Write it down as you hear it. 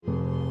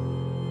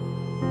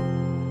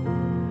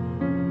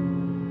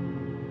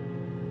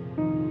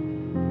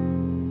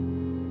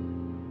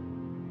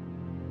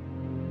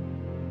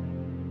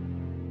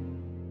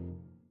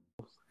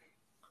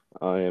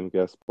I am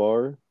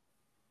Gaspar,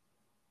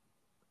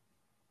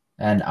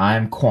 And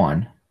I'm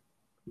Quan.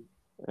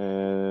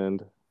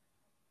 and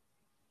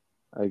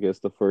I guess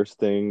the first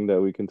thing that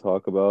we can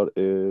talk about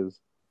is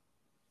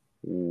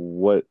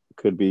what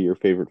could be your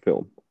favorite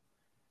film?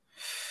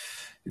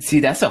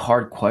 See, that's a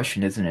hard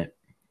question, isn't it?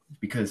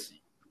 Because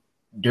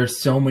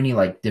there's so many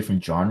like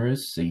different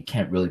genres, so you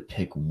can't really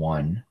pick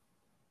one.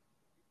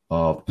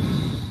 Uh,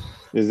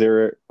 Is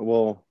there,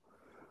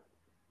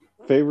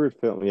 favorite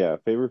film? Yeah,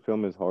 favorite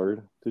film is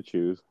hard to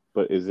choose,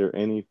 but is there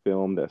any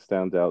film that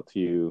stands out to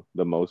you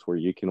the most where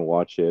you can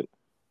watch it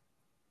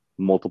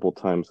multiple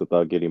times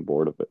without getting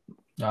bored of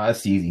no,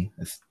 that's easy.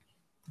 It's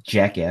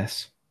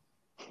Jackass.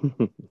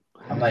 it?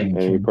 I'm not even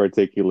Any kidding.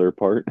 particular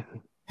part?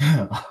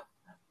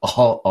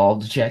 all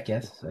the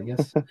Jackasses, I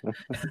guess,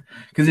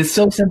 because it's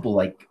so simple.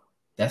 Like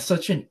that's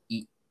such an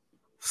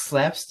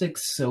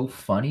slapstick's so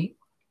funny,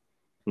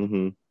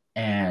 Hmm.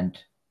 and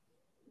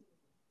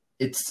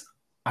it's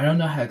I don't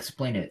know how to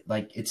explain it.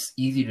 Like it's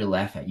easy to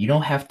laugh at. You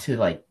don't have to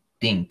like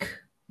think.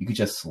 You could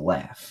just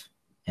laugh,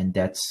 and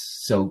that's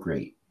so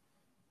great.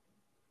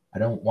 I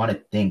don't want to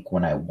think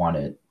when I want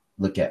to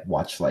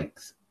watch like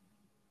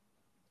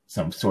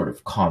some sort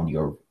of comedy,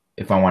 or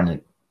if I want to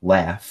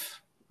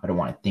laugh, I don't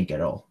want to think at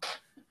all.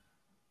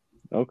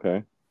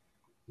 Okay,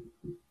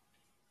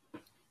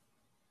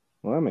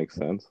 well that makes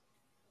sense.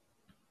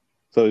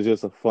 So it's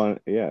just a fun,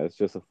 yeah, it's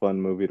just a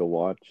fun movie to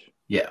watch.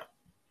 Yeah.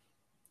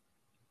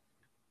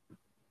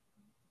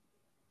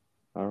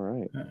 All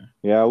right.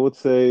 Yeah, I would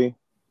say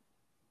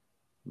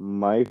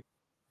my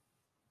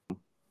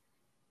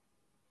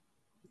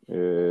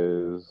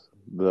is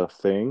The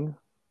Thing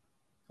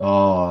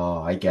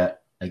Oh, I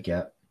get.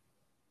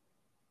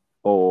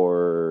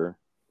 or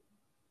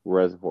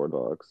Reservoir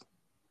Dogs.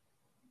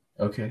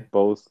 Okay.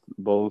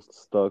 Both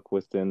stuck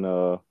within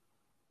a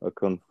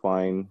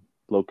confined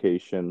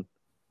location,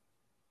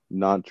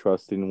 not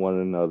trusting one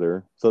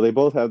another. So they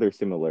both have their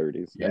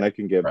similarities, Yeah. and I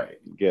can Right.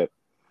 get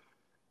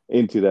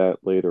into that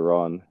later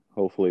on,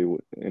 hopefully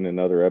in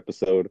another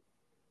episode.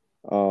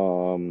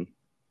 Um,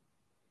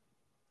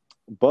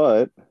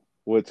 but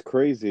what's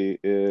crazy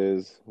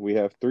is we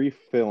have three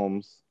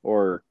films,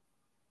 or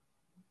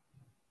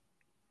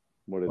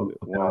what is it?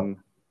 About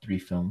One, three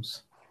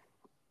films.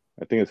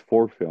 I think it's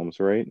four films,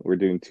 right? We're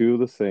doing two of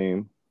the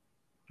same,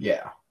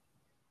 Yeah.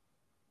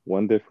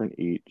 one different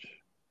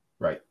each.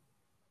 Right.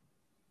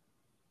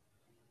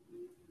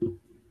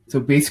 So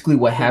basically,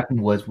 what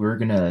happened was we were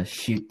gonna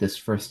shoot this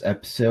first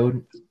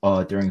episode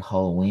during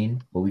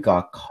Halloween, but we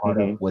got caught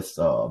up Hmm. with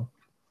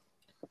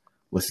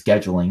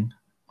scheduling.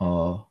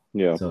 Uh,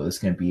 Yeah. so it's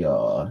gonna be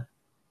a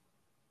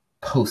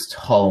post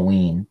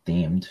Halloween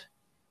themed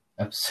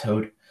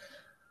episode.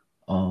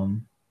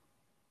 Um,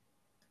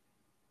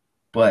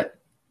 but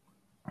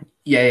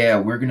yeah,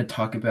 we're gonna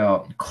talk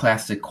about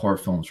classic horror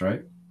films,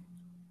 right?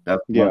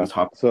 That's one of Yeah. the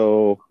top.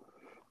 So,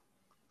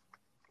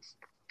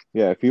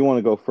 yeah, if you want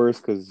to go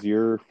first, because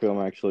your film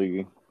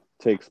actually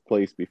takes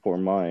place before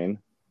mine.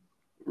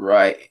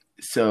 Right.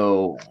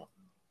 So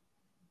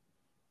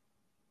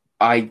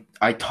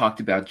I talked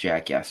about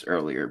Jackass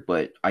earlier,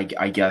 but I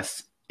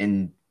guess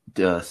in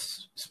the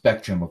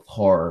spectrum of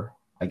horror,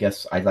 I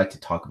guess I'd like to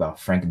talk about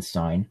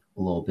Frankenstein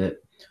a little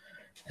bit,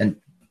 and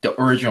the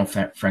original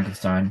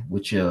Frankenstein,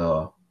 which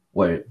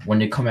what when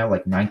they come out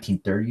like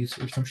 1930s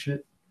or some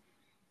shit,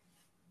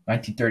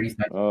 1930s,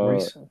 Uh,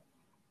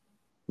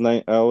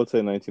 1940s. I would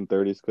say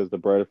 1930s because The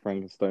Bride of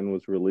Frankenstein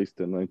was released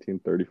in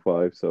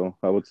 1935. So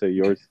I would say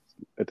yours,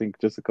 I think,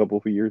 just a couple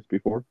of years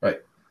before. Right.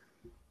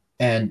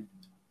 And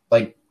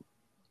like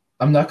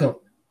I'm not gonna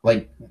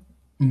like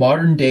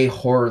modern day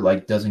horror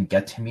like doesn't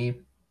get to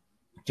me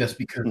just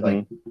because Hmm.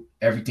 like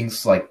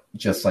everything's like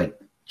just like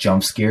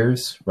jump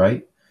scares,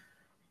 right?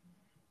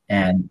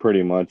 And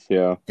Pretty much,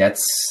 yeah.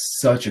 that's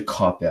such a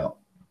cop out.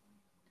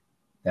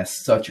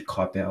 That's such a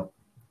cop out.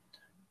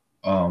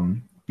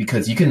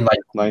 Because you can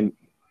Nine.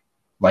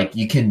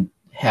 you can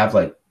have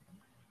like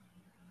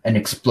an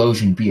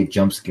explosion be a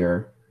jump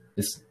scare.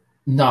 It's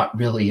not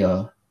really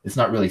it's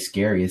not really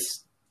scary.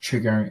 It's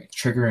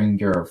triggering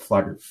your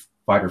fight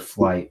or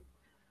flight.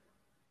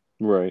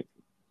 Right.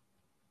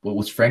 But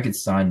with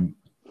Frankenstein,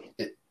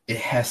 it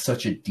has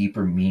such a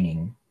deeper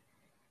meaning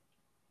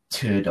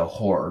to the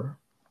horror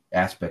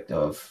aspect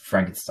of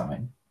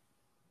Frankenstein.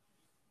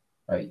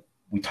 Right?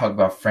 We talk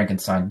about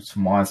Frankenstein's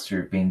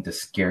monster being the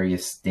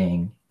scariest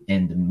thing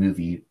in the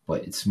movie,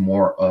 but it's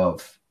more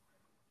of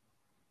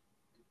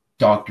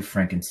Dr.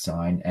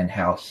 Frankenstein and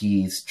how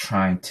he's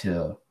trying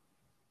to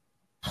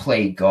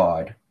play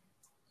God.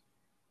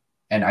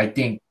 And I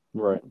think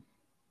Right.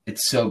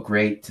 it's so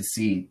great to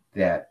see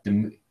that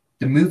the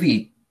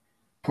movie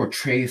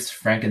portrays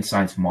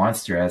Frankenstein's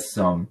monster as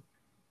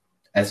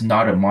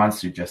not a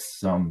monster, just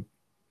some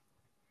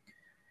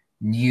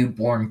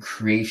newborn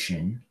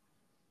creation.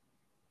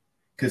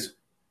 Because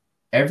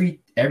every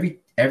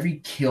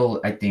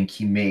kill I think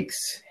he makes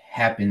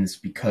happens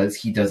because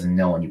he doesn't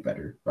know any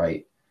better,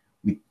 right?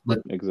 We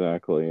look,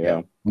 Exactly. yeah,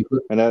 Yeah. we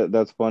look, And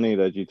that's funny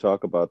that you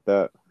talk about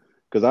that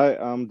because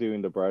I'm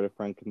doing The Bride of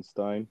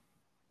Frankenstein.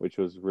 which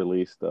was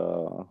released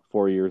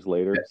 4 years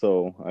later.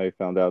 So I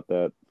found out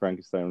that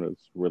Frankenstein was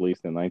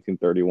released in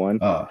 1931,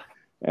 Uh,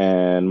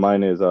 and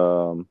mine is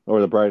or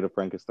The Bride of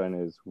Frankenstein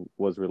is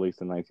was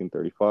released in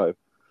 1935.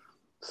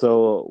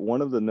 So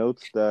one of the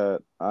notes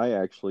that I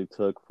actually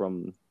took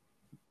from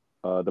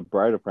The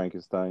Bride of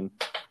Frankenstein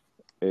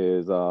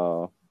is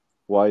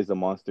why is the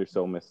monster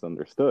so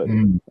misunderstood? yeah,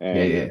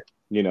 And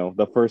yeah,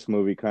 the first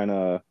movie kind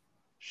of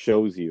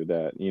shows you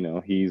that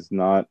he's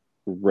not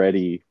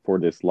ready for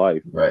this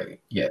life. right,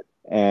 yeah,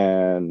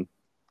 And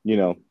you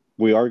know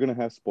we are going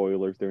to have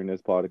spoilers during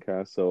this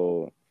podcast,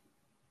 so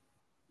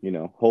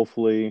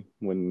hopefully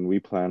when we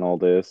plan all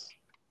this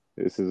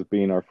is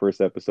being our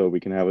first episode, we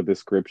can have a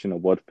description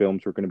of what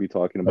films we're going to be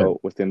talking right,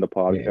 about within the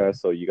yeah, podcast,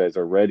 so you guys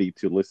are ready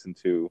to listen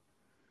to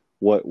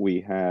what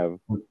we have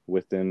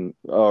within,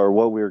 or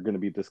what we're going to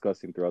be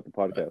discussing throughout the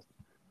right. podcast.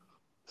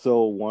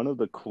 So one of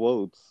the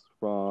quotes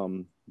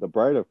from The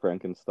Bride of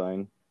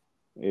Frankenstein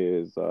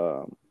is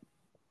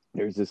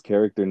there's this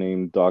character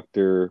named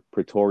Dr.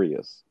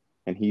 Pretorius,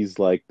 and he's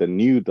like the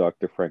new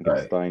Dr. Right.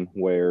 Frankenstein,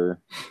 where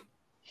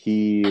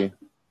he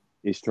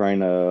is trying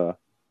to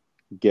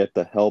get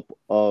the help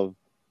of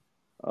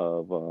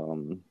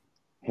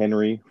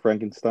Henry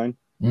Frankenstein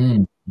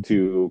Mm,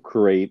 to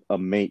create a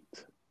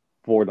mate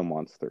for the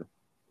monster.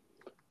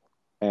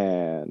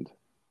 And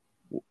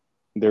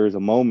there's a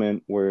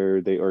moment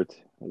where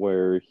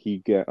where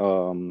he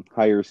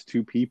hires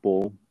two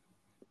people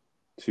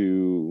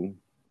to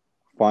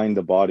find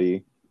the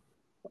body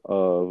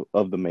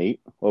of the mate,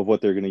 of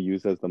what they're going to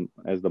use as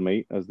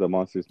the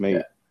monster's yeah.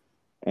 mate.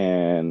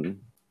 And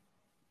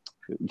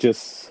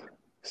just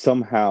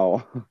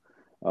somehow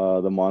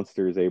the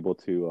monster is able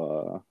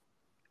to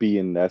be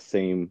in that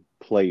same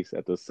place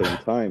at the same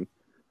time.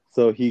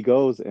 So he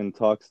goes and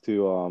talks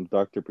to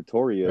Dr. Right.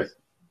 Pretorius,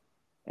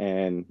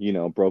 and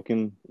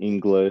broken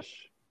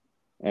English.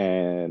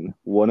 And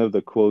one of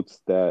the quotes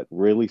that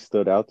really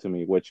stood out to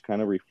me, which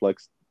kind of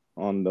reflects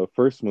on the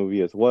first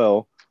movie as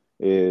well,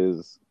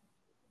 is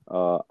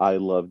 "I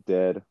love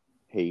dead,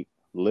 hate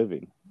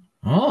living."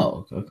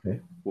 Oh,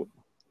 okay.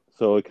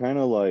 So it kind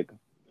of like,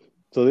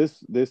 so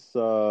this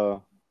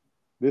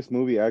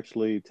movie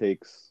actually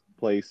takes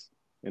place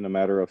in a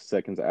matter of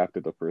seconds after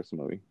the first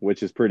movie,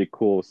 which is pretty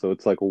cool. So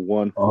it's like a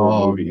one full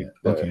Oh, movie yeah.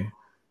 that, Okay.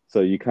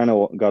 so you kind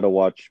of got to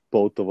watch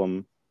both of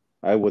them,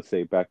 I would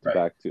say, back to Right.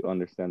 back to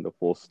understand the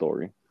full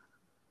story.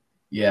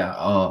 Yeah.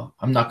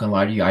 I'm not gonna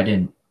lie to you. I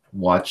didn't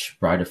watch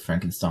Bride of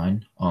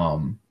Frankenstein.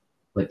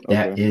 But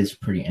that Okay. is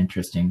pretty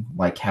interesting.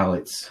 Like how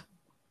it's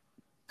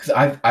because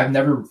I've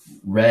never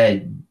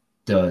read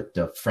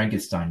the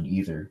Frankenstein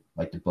either,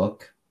 like the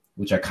book,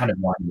 which I kind of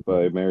wanted.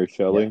 By Mary Yeah.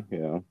 Shelley.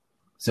 Yeah.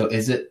 So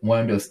is it one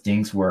of those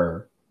things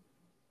where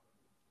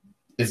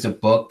is the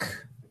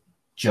book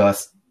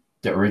just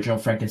the original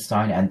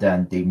Frankenstein and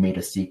then they made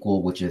a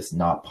sequel which is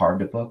not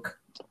part of the book?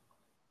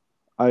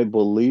 I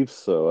believe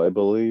so. I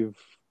believe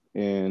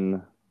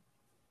in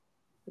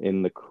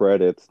in the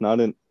credits, not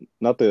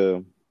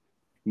the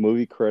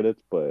movie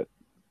credits, but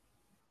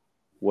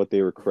what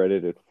they were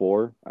credited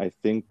for. I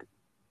think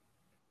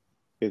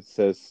it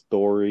says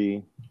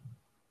story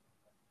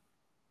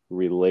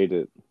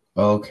related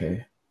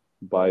Okay.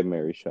 by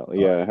Mary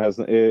Shelley. Yeah, it has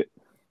it.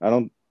 I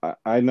don't.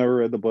 I never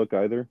read the book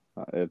either.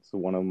 It's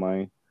one of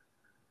my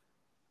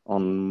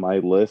on my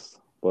list,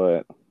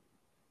 but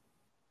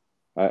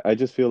I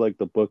just feel like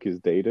the book is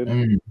dated,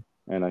 Mm,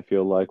 and I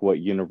feel like what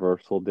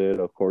Universal did,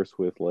 of course,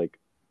 with like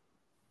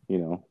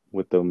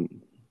with the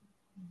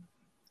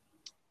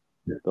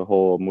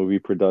whole movie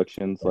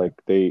productions, like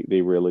they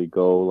really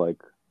go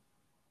like a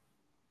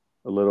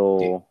the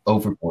little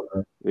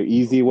overboard.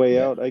 easy way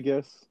Yeah. out, I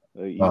guess.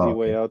 An Oh, easy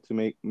way okay. out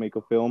to make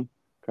a film,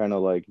 kind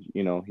of like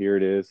here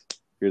it is.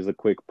 Here's a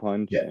quick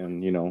punch, Yeah.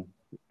 and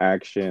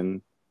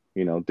action,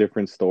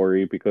 different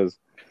story, because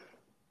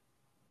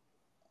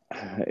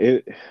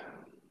it.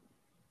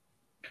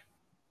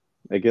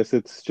 I guess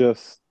it's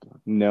just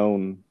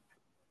known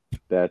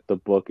that the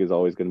book is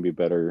always going to be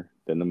better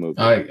than the movie.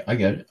 I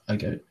get it. I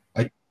get it.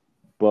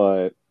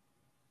 But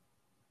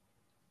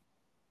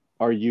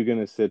are you going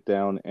to sit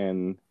down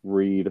and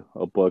read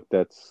a book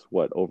that's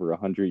what, over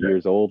 100 Yeah.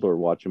 years old, or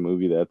watch a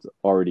movie that's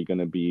already going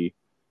to be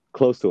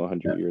close to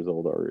 100 Yeah. years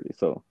old already?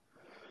 So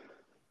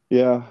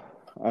yeah,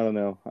 I don't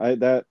know. I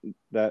that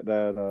that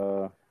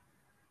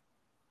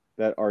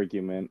that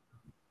argument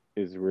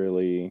is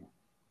really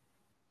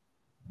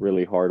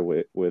really hard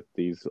with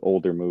these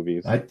older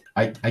movies.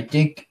 I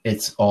think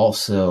it's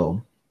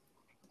also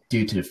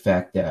due to the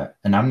fact that,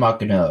 and I'm not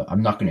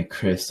gonna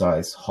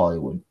criticize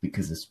Hollywood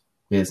because it's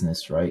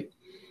business, right?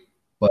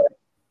 But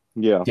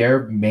Yeah.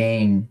 their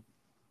main,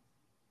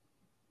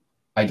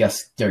 I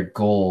guess, their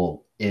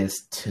goal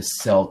is to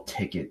sell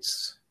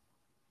tickets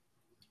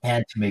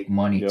and to make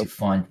money to Yep.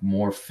 fund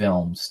more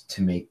films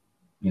to make,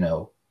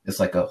 it's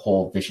like a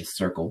whole vicious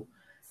circle.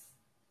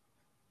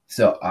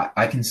 So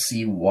I can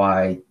see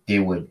why they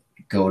would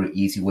go the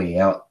easy way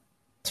out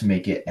to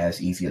make it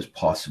as easy as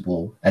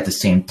possible. At the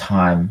same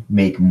time,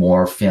 make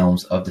more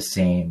films of the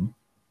same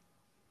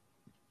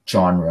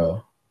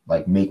genre,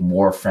 like make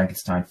more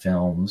Frankenstein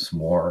films,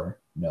 more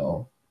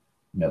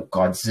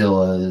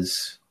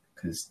Godzilla's,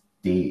 because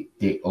they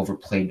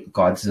overplayed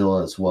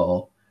Godzilla as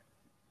well.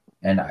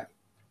 And I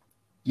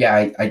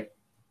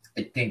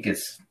think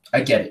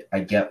I get it. I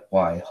get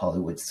why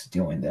Hollywood's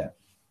doing that,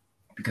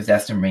 because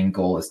that's their main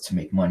goal, is to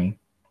make money.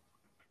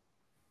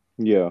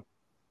 Yeah.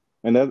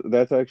 And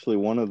that's actually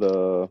one of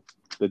the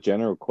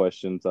general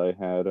questions I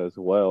had as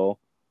well,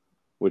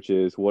 which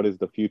is what is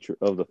the future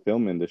of the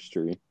film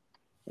industry?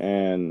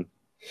 And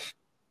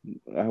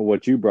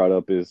what you brought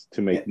up is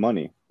to make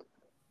money.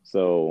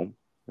 So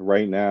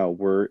right now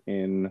we're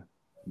in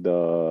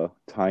the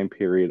time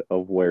period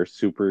of where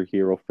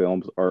superhero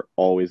films are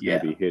always going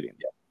to be hitting.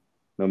 Yeah.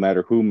 No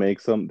matter who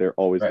makes them, they're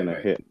always going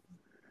to hit.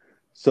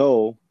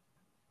 So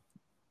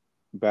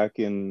back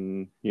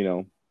in,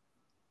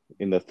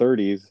 in the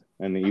 30s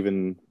and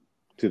even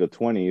to the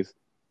 20s,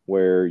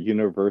 where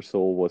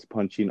Universal was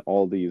punching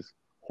all these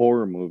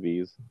horror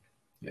movies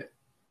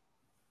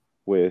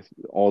with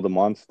all the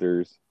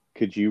monsters,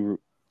 could you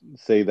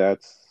say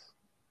that's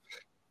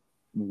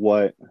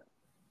what,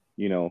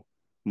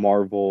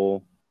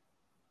 Marvel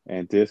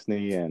and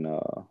Disney and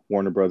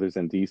Warner Brothers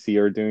and DC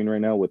are doing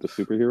right now with the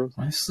superheroes?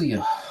 Honestly,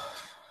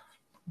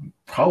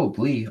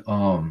 probably.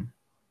 I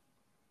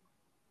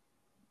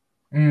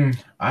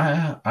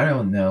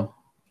don't know.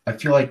 I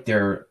feel like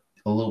they're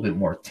a little bit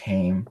more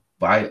tame,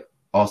 but I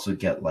also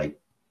get like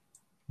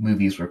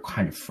movies were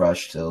kind of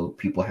fresh, so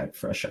people had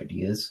fresh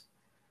ideas.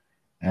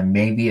 And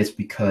maybe it's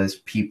because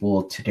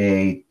people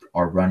today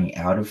are running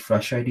out of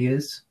fresh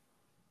ideas.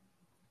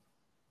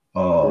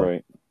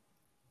 Right.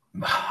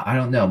 I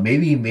don't know.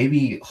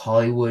 Maybe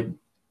Hollywood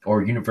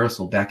or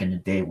Universal back in the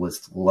day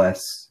was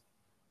less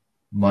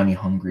money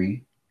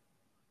hungry.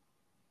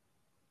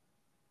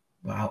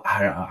 Well,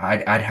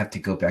 I'd have to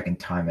go back in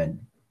time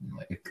and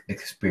like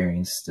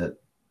experience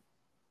it.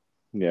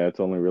 Yeah, it's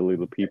only really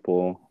the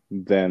people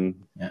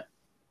then. Yeah.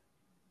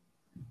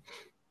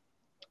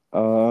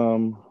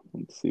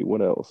 Let's see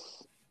what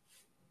else.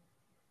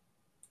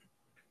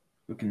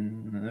 We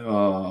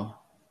can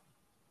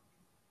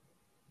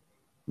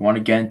want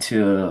to get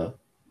into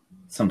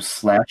some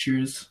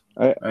slashers,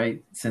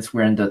 right? Since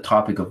we're in the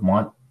topic of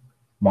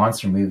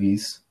monster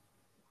movies.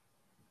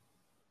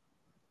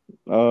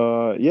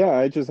 Yeah,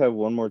 I just have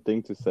one more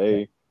thing to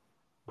say.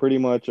 Pretty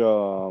much,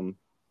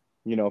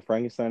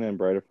 Frankenstein and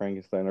Bride of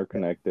Frankenstein are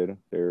connected.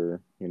 They're,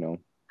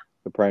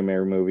 the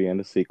primary movie and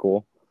the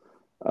sequel.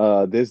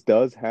 This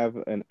does have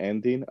an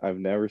ending. I've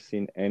never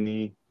seen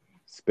any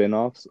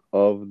spin-offs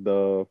of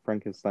the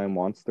Frankenstein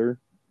monster.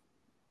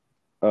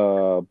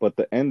 But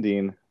the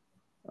ending,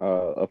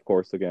 of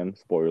course, again,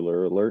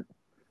 spoiler alert.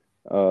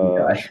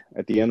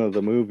 At the end of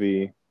the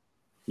movie,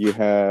 you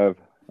have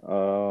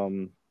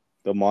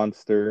the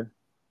monster.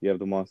 You have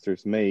the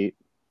monster's mate,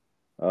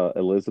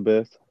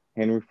 Elizabeth,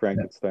 Henry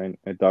Frankenstein,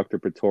 and Dr.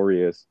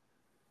 Pretorius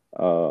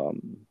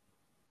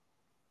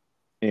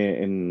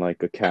in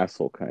like a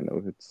castle, kind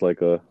of. It's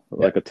like a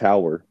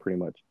tower, pretty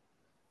much.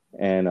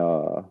 And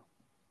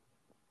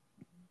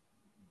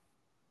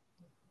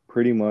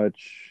pretty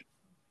much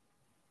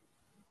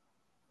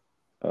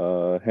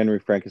Henry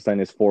Frankenstein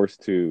is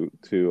forced to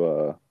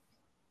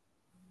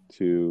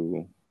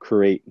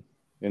create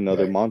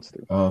another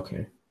monster. Oh,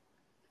 okay.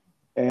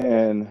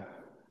 And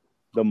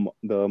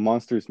the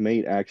monster's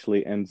mate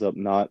actually ends up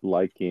not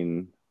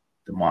liking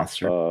the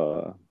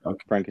monster,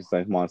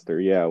 Frankenstein's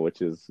monster, yeah,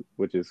 which is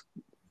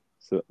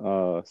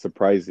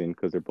surprising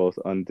because they're both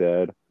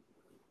undead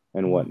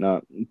and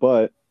whatnot.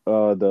 But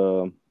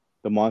the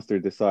monster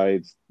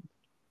decides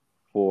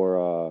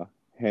for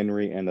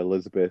Henry and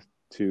Elizabeth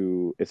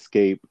to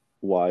escape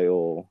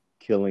while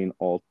killing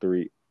all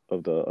three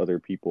of the other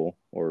people,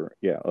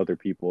 other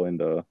people in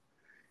that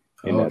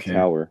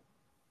tower,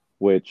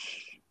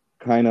 which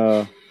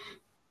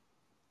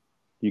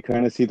you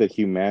kind of see the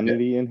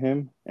humanity in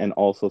him, and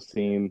also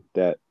seeing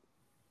that,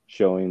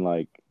 showing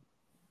like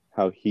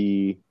how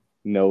he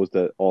knows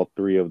that all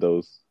three of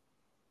those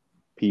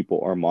people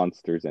are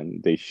monsters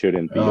and they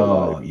shouldn't be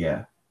alive. Oh,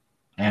 yeah.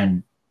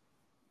 And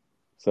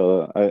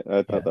so I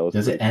thought that was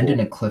does it end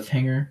in a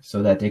cliffhanger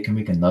so that they can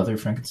make another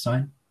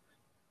Frankenstein?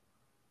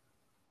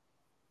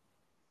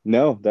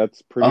 No,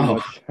 that's pretty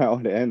much how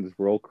it ends.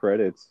 Roll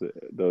credits.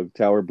 The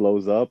tower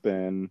blows up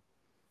and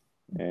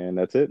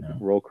that's it. Yeah.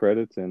 Roll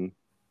credits and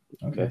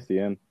that's the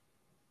end.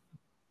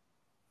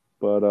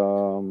 But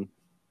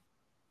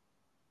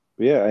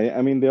yeah,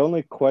 I mean, the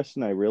only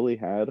question I really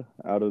had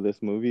out of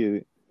this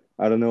movie,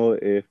 I don't know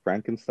if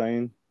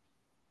Frankenstein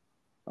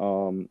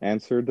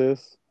answered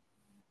this,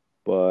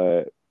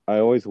 but I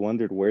always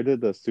wondered, where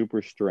did the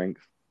super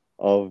strength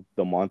of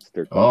the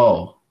monster come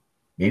from?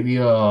 Maybe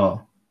I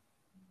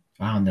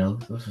don't know.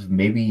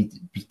 Maybe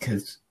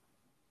because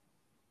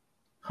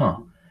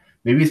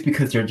maybe it's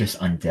because they're just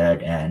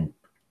undead and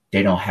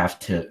they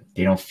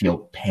don't feel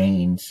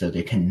pain, so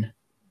they can.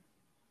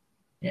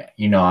 Yeah,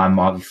 I'm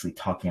obviously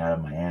talking out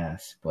of my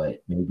ass,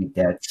 but maybe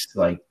that's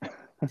like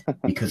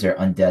because they're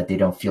undead, they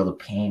don't feel the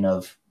pain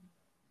of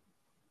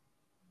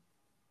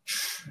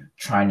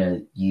trying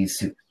to use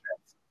super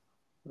strength.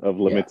 of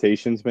Yeah.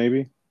 limitations,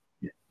 maybe.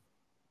 Yeah.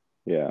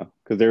 Yeah,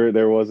 because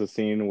there was a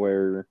scene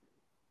where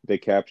they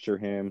capture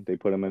him, they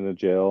put him in the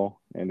jail,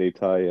 and they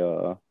tie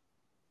or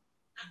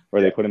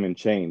they put him in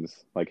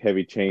chains, like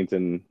heavy chains,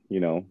 and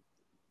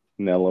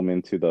nail him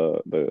into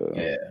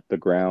Yeah. the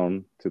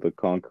ground, to the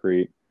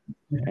concrete,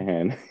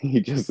 and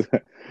he just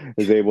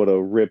is able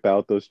to rip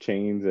out those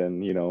chains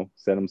and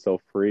set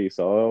himself free.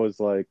 So I was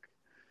like,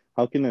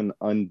 how can an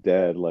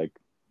undead, like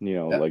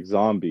Yeah. like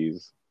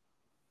zombies,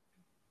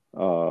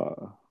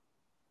 uh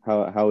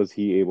how is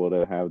he able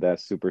to have that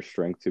super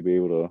strength to be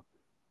able to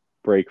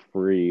break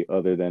free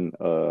other than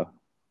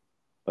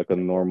like a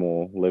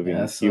normal Yeah.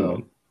 living So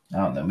human? I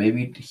don't know.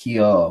 Maybe he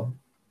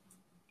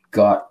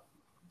got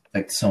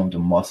like some of the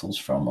muscles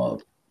from a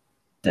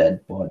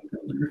dead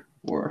bodybuilder,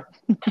 or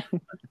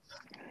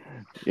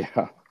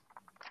Yeah,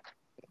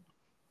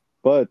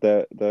 but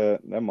that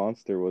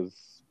monster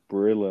was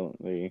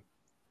brilliantly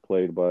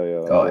played by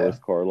oh yeah, Boris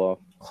Karloff.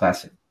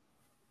 classic.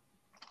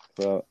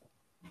 So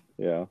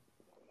yeah.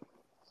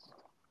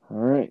 All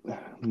right,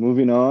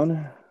 moving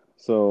on.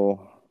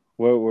 So,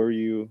 what were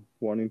you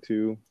wanting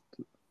to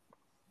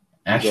go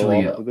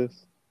Actually, off of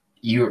this?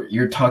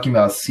 you're talking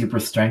about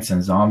super strengths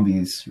and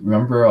zombies.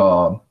 Remember,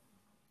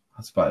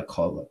 what's about to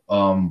call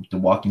it? The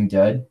Walking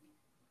Dead.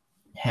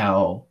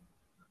 How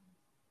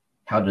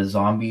the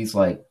zombies,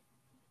 like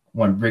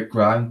when Rick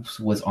Grimes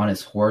was on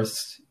his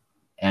horse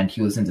and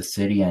he was in the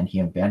city and he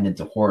abandoned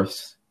the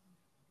horse,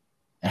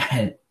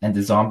 and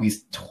the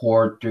zombies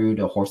tore through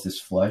the horse's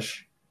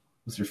flesh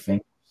with their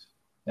fingers.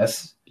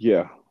 That's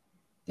Yeah,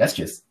 that's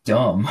just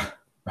dumb,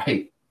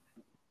 right?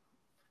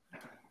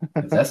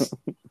 Because that's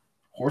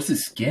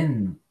horse's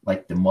skin.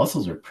 Like the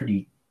muscles are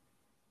pretty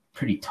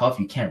tough.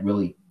 You can't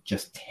really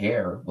just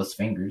tear with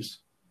fingers.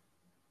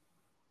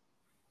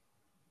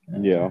 Uh,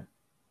 yeah.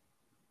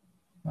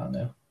 I don't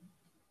know.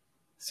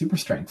 Super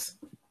strength.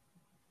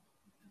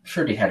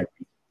 Sure, they had it.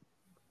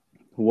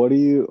 What do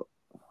you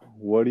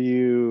what do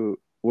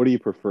you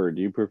prefer?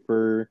 Do you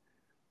prefer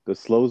the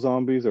slow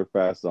zombies or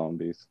fast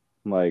zombies?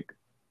 Like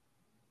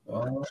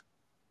Uh,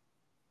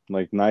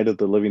 like Night of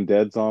the Living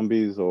Dead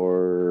zombies,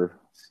 or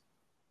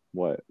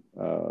what?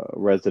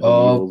 Resident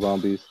uh, Evil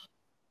zombies?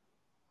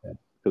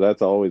 Because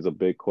that's always a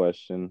big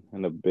question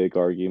and a big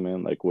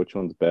argument. Like which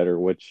one's better?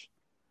 Which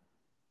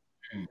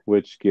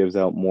gives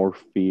out more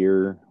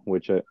fear?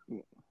 Which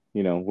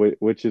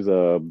is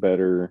a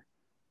better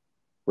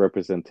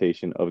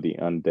representation of the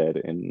undead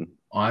in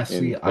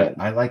honestly, Dead?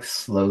 I like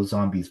slow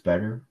zombies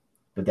better,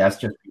 but that's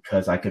just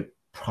because I could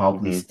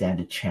probably Hmm. stand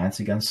a chance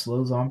against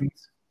slow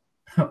zombies.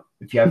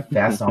 If you have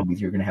fast zombies,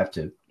 you're gonna have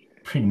to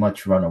pretty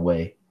much run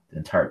away the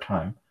entire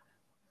time.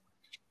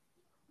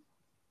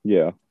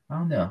 Yeah. I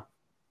don't know.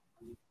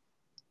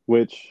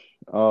 Which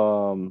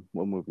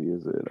what movie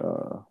is it?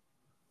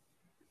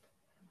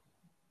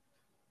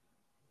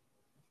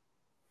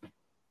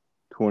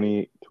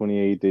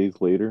 28 days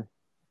later.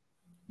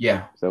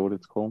 Yeah, Is that what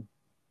it's called?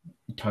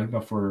 you're talking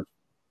about for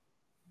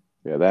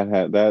Yeah,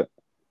 that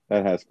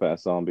has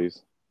fast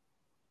zombies.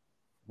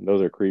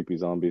 Those are creepy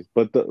zombies.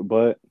 But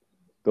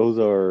those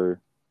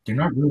are they're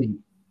not really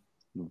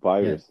yeah,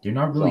 virus they're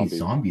not really zombies.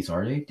 zombies,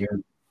 are they?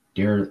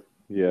 They're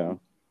Yeah.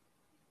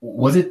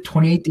 was it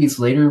 28 days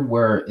later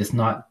where it's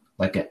not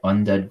like an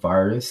undead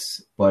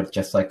virus, but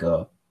just like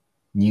a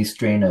new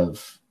strain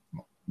of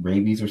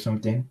rabies or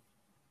something?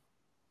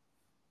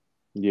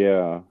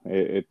 Yeah.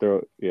 It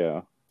throw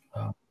yeah.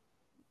 Oh.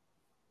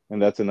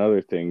 And that's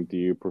another thing. Do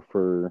you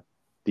prefer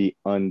the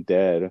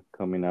undead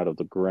coming out of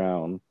the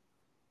ground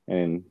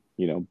and,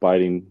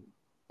 biting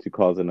to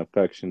cause an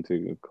infection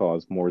to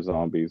cause more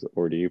zombies,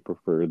 or do you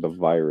prefer the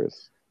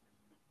virus?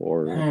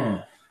 Or Hmm.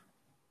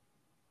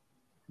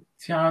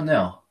 See, I don't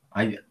know.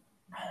 I'm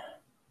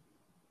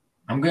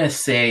gonna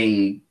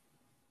say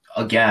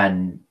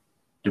again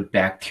the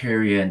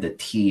bacteria in the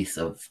teeth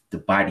of the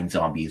biting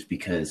zombies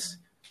because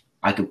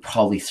I could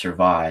probably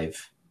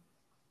survive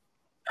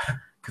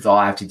because all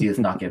I have to do is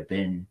not get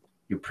bitten.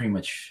 You're pretty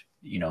much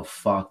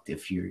fucked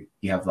if you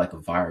have like a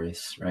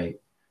virus, right?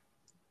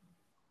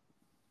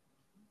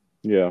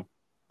 yeah,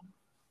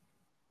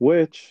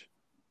 which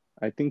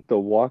I think The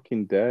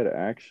Walking Dead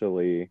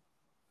actually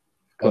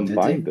Oh, did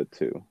combined they? the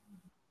two.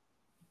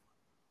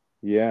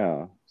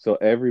 Yeah. So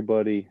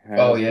everybody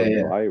Oh has yeah, the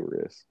yeah.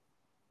 virus,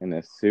 and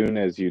as soon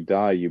as you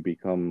die, you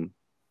become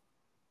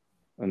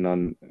an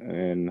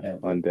Yeah,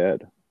 but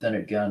undead. then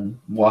again,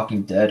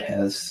 Walking Dead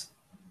has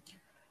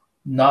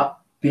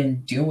not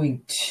been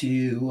doing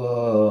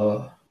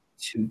too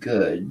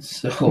good.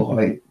 So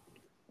I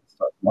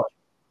started watching.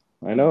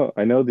 I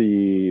know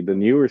the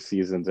newer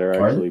seasons are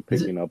actually Is it?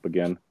 picking up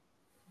again.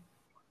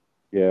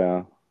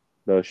 Yeah.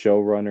 The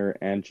showrunner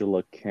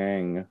Angela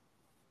Kang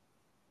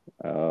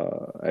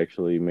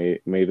actually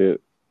made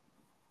it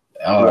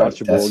All right,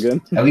 watchable that's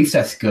again. at least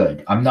that's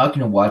good. I'm not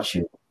gonna watch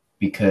it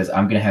because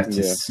I'm gonna have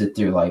to Yeah. sit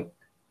there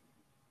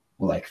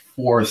like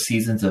 4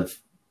 seasons of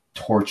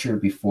torture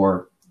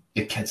before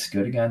it gets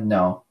good again.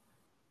 No,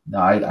 no,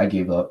 I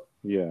gave up.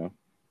 Yeah.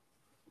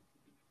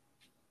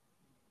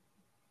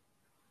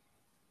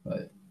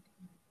 But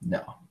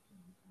No.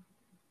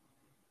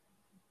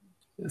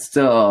 It's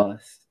the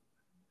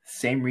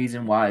same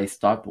reason why I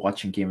stopped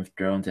watching Game of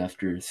Thrones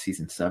after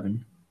season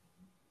 7.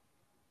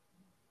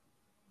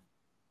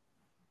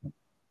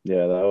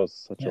 Yeah, that was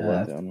such a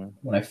Yeah, letdown, man.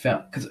 when I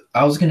found, because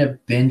I was gonna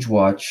binge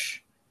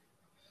watch.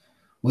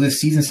 Was it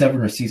season 7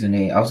 or season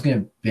 8? I was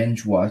gonna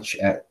binge watch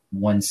at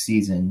one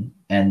season,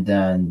 and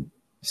then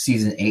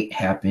season 8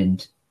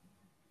 happened,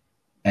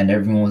 and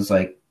everyone was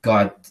like,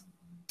 "God,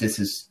 this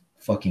is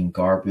fucking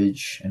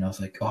garbage," and I was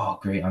like, "Oh,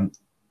 great!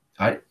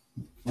 I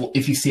well,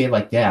 if you say it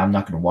like that, I'm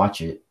not gonna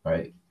watch it,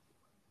 right?"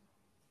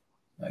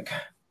 Like,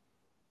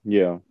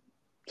 Yeah.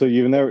 So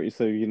you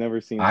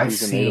never seen I've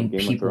season 8 of seen Game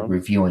of people Thrones?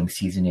 reviewing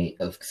season 8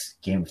 of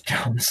Game of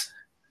Thrones,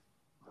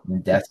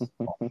 and that's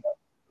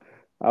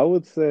I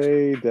would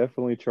say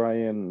definitely try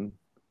and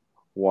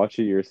watch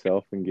it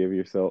yourself and give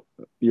yourself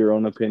your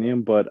own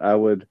opinion, but I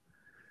would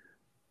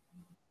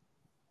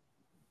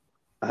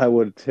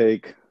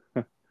take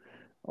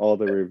all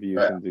the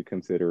reviews right. into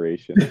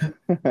consideration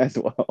as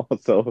well.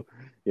 So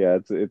yeah,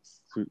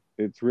 it's Yeah,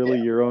 really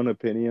your own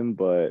opinion,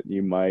 but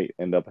you might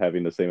end up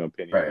having the same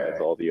opinion right, right, as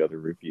right. all the other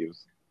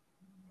reviews.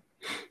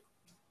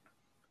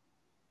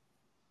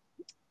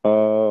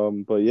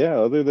 But yeah,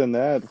 other than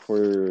that,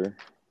 for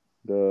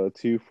the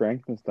two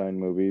Frankenstein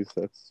movies,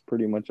 that's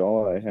pretty much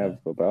all I Yeah. have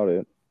about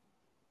it.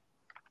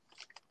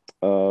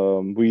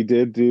 We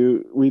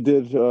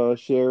did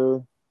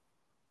share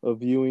a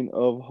viewing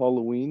of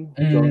Halloween,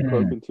 John Mm,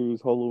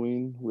 Carpenter's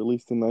Halloween,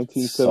 released in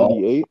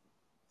solid, 1978,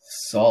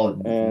 solid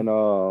movie. and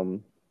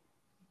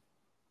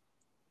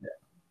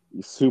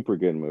super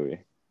good movie.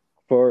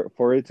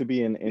 For it to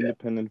be an Yeah,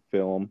 independent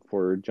film,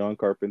 for John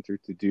Carpenter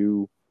to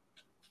do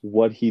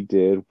what he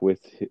did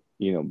with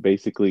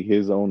basically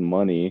his own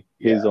money,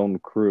 yeah, his own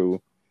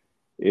crew,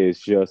 is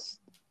just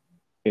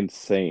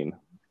insane.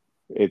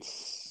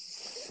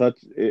 It's such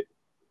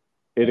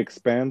it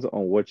expands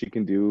on what you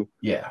can do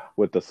yeah,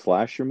 with the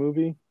slasher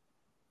movie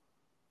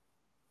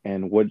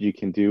and what you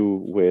can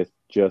do with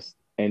just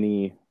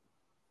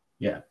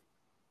yeah,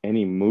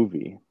 any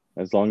movie,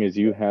 as long as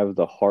you have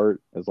the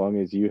heart, as long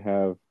as you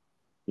have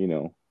you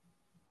know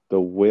the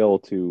will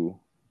to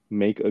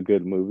make a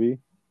good movie.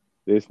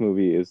 This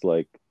movie is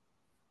like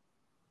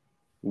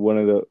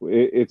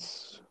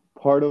it's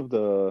part of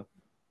the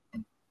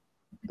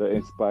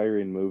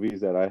inspiring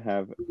movies that I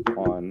have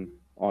on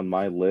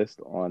my list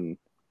on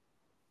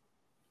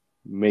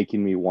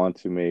making me want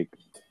to make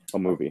a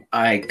movie.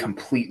 I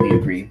completely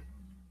agree.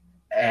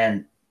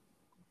 And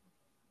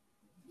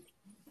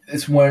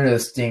it's one of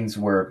those things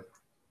where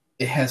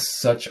it has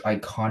such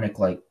iconic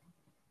like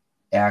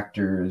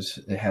actors,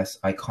 it has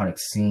iconic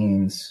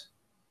scenes,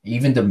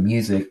 even the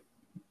music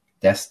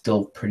that's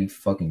still pretty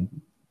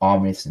fucking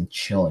ominous and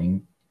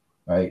chilling,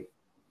 right?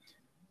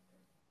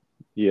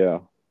 Yeah,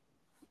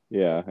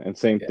 yeah, and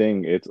same Yeah,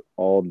 thing. It's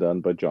all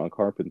done by John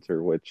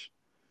Carpenter, which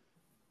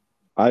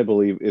I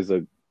believe is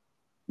a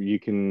you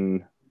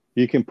can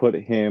you can put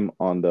him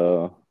on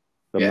the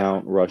yeah,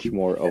 Mount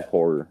Rushmore of yeah,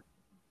 horror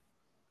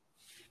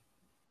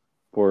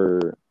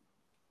for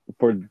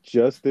for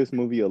just this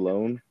movie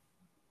alone,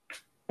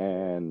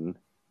 and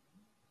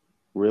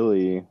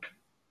really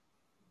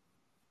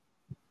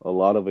a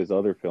lot of his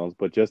other films,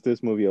 but just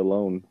this movie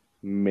alone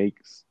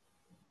makes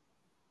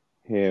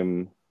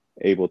him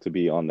able to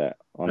be on right.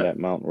 that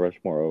Mount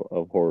Rushmore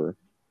of horror.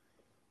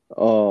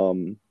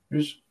 Um,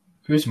 Here's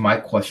here's my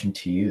question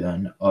to you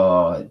then.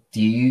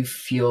 Do you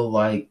feel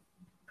like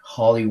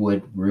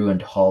Hollywood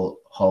ruined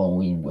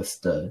Halloween with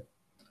the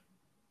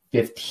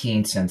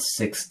 15th and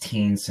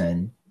 16th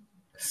and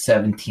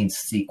 17th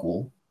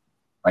sequel,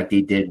 like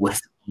they did with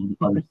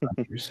other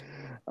slashers?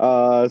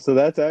 so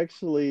that's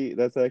actually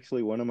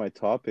one of my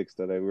topics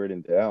that I've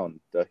written down,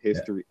 the Yeah,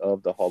 history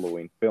of the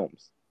Halloween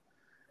films.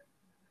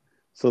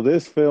 So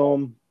this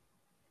film,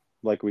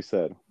 like we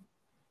said,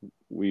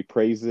 we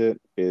praise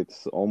it.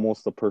 It's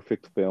almost a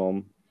perfect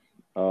film.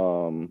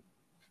 Um,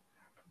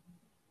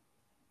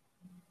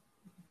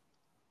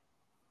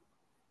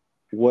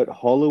 what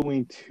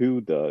Halloween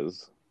 2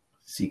 does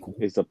sequel.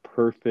 is a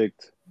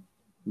perfect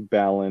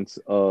balance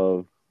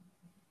of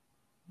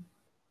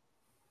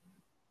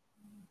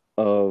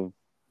Yeah,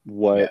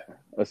 what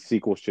a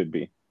sequel should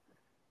be.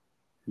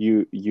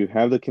 You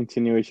have the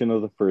continuation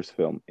of the first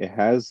film. It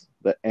has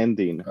the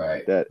ending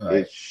right, that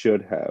right. it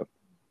should have.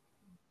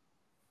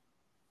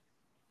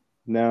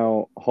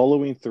 Now,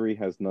 Halloween 3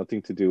 has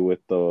nothing to do with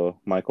the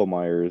Michael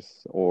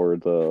Myers or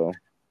the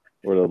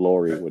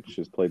Laurie, which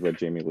is played by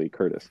Jamie Lee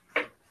Curtis.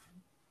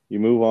 You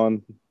move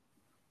on,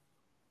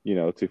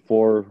 to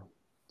 4,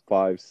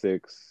 5,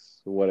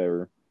 6,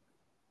 whatever.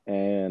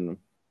 And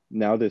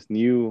now this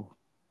new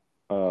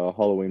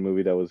Halloween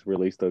movie that was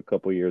released a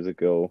couple years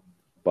ago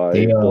by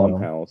They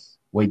Blumhouse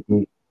wait,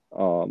 wait,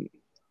 um,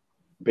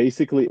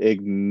 basically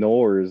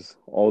ignores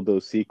all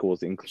those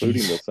sequels,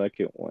 including the jeez,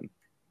 second one.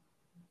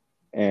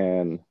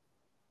 And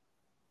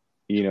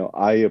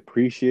I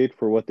appreciate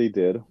for what they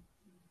did,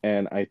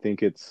 and I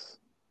think it's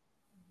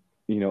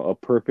a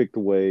perfect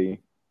way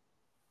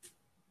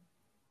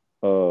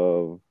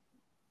of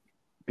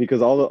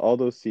because all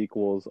those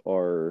sequels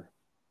are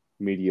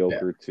Yeah.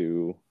 mediocre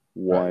to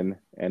Right. one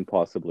and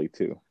possibly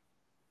two.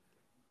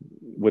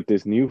 With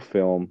this new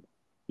film,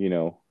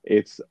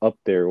 it's up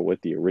there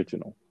with the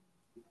original.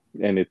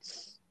 And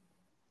is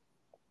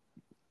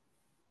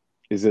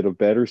it a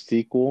better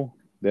sequel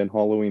than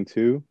Halloween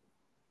 2?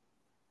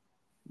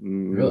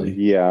 Really?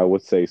 Yeah, I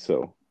would say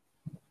so.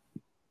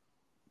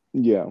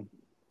 Yeah,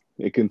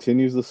 it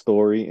continues the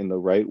story in the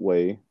right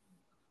way.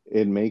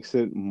 It makes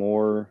it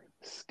more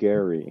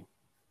scary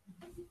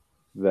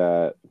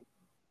that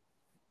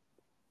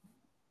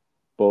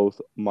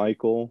both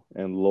Michael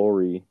and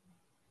Laurie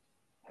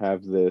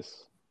have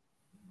this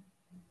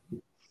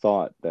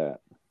thought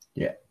that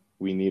Yeah.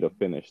 we need to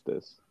finish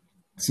this.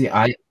 See,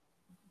 I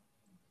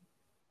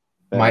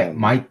And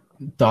my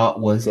thought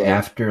was go ahead.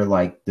 after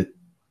like the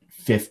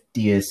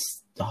 50th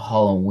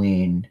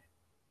Halloween,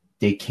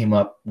 they came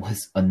up with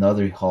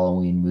another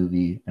Halloween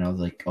movie, and I was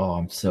like, oh,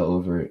 I'm so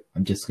over it.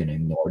 I'm just gonna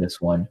ignore this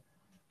one.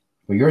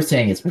 But you're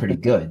saying it's pretty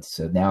good,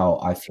 so now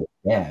I feel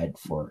bad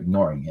for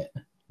ignoring it.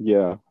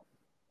 Yeah.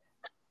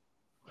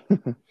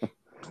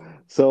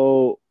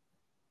 So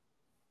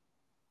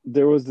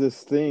there was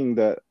this thing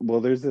that,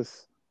 well, there's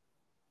this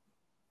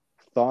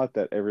thought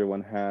that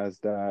everyone has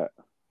that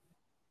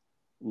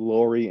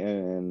Laurie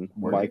and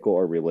Were they? Michael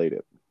are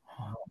related.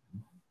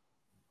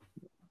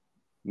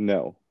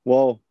 No.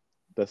 Well,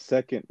 the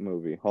second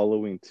movie,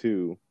 Halloween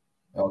 2,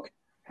 Okay.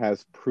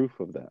 has proof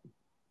of that.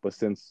 But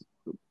since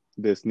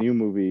this new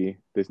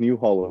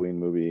Halloween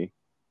movie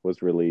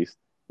was released,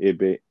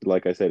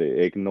 like I said, it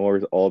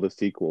ignores all the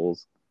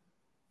sequels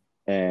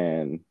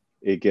and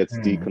it gets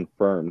Hmm.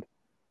 deconfirmed.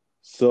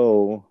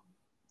 So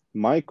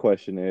my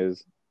question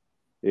is,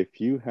 if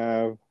you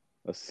have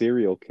a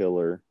serial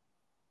killer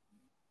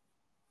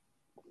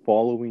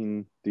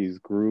following this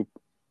group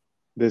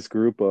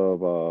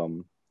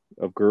of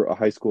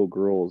high school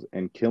girls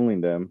and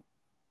killing them,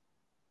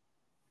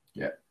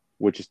 Yeah.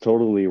 which is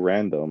totally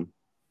random,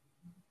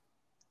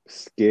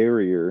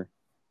 scarier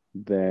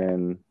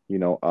than,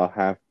 a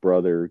half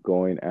brother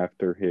going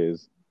after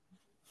his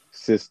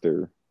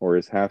sister or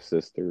his half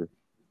sister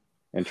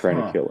and trying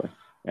to Huh. kill her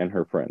and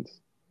her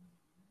friends.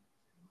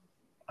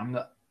 I'm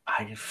not.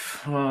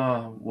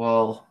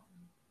 Well,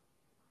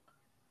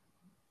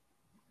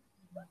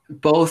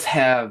 both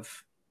have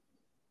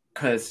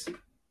because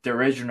the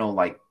original,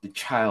 like the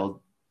child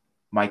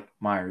Mike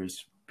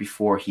Myers,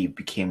 before he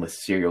became a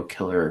serial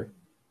killer,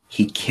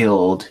 he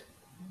killed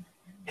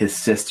his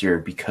sister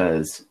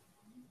because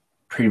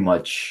pretty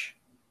much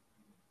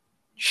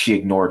she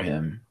ignored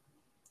him,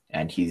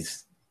 and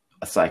he's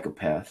a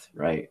psychopath,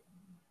 right?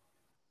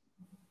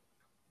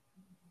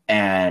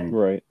 And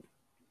Right.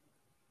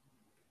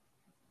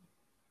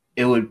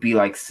 it would be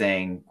like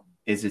saying,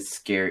 is it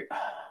scary?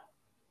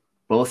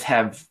 Both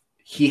have,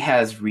 he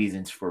has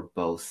reasons for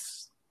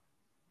both,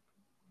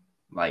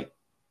 like,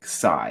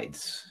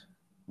 sides.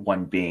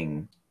 One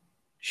being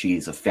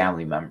she's a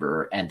family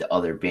member, and the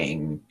other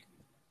being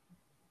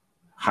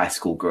high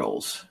school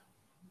girls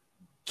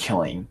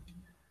killing.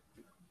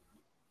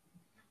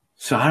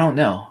 So I don't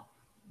know.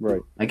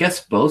 Right. I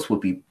guess both would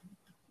be.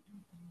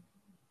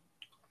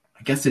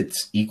 I guess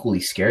it's equally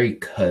scary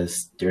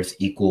because there's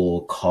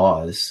equal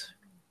cause.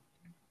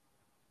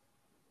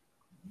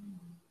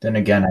 Then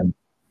again, I'm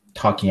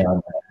talking out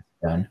of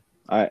my gun.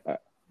 I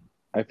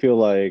I feel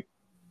like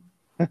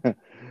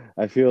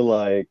I feel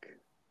like,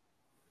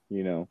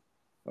 you know,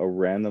 a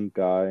random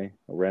guy,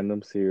 a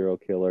random serial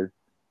killer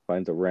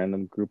finds a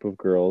random group of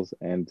girls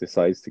and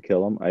decides to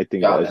kill them. I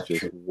think Yeah, that's that's just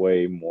true.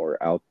 way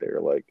more out there.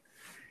 Like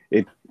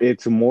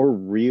it's more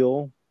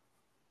real.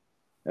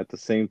 At the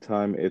same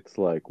time, it's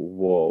like,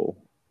 whoa,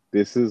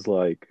 this is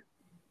like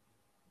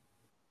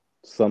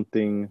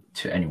something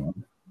To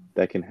anyone.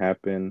 that can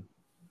happen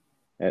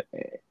at,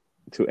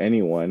 to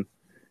anyone.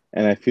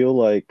 And I feel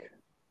like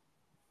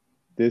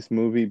this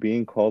movie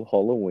being called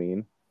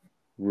Halloween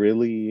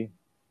really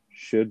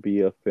should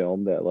be a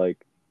film that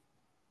like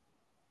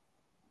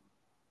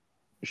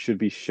should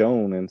be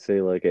shown and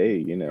say like,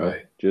 hey,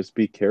 Right. just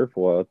be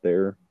careful out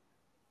there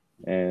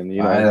and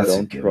That's a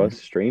don't given. trust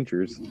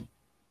strangers.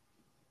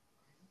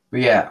 But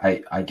yeah,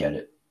 I get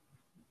it.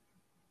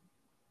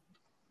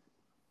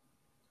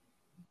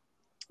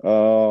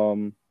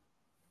 Um,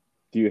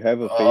 do you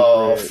have a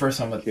favorite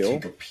First I'm gonna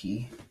take kill? a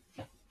pee.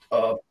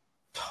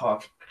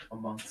 Talk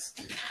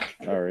amongst.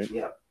 All right.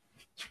 Yeah.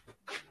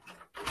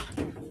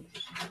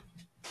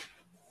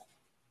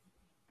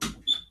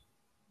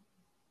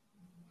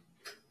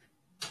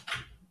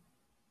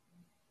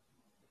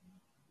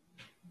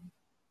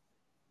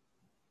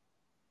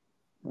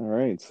 All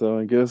right. So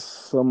I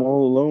guess I'm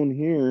all alone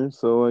here.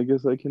 So I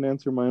guess I can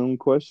answer my own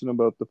question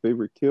about the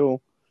favorite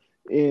kill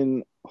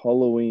in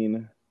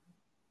Halloween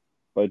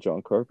by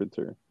John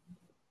Carpenter.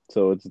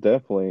 So it's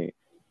definitely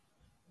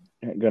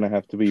gonna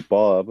have to be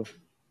Bob,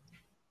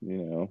 you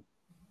know,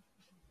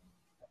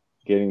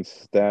 getting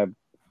stabbed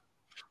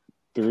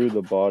through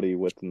the body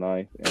with a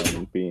knife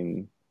and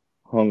being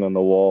hung on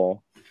the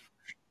wall,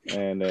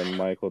 and then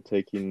Michael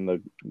taking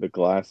the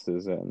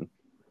glasses and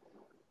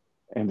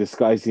and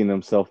disguising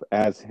himself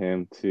as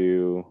him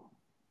to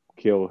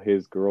kill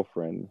his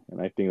girlfriend.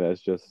 And I think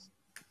that's just,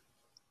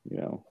 you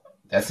know,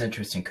 That's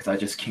interesting because I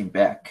just came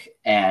back,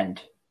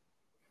 and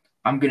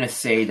I'm gonna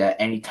say that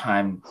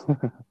anytime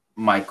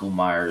Michael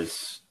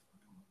Myers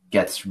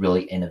gets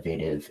really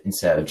innovative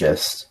instead of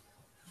just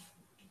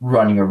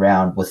running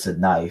around with a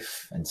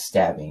knife and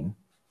stabbing,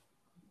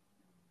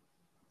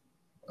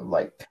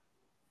 like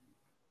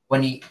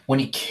when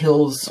he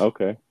kills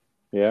okay,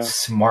 yeah,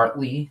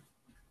 smartly,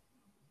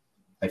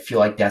 I feel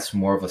like that's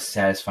more of a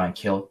satisfying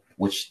kill,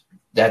 which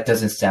that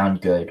doesn't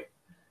sound good,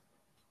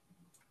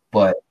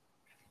 but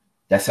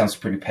that sounds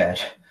pretty bad.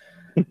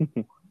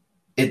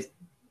 It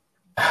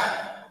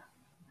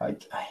I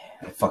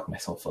fucked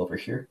myself over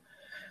here.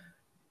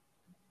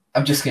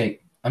 I'm just gonna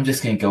I'm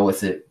just gonna go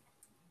with it.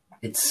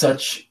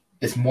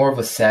 It's more of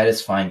a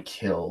satisfying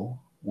kill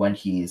when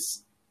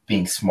he's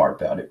being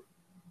smart about it.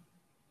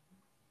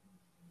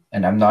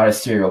 And I'm not a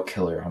serial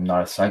killer. I'm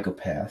not a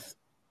psychopath,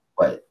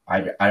 but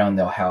I don't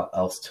know how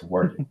else to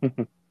word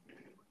it.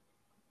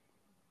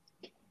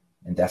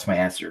 And that's my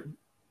answer.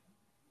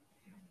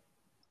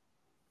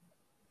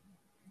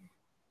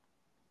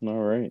 all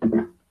right.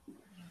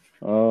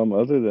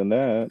 Other than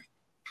that,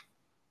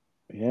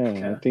 yeah, I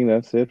Okay. think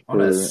that's it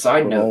On a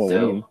side for note,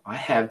 Halloween. though, I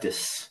have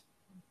this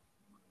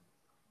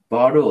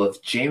bottle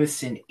of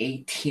Jameson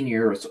 18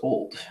 years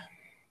old.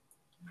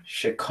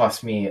 Shit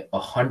cost me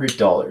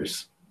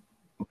 $100.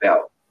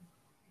 About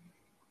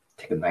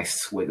take a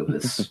nice swig of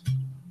this.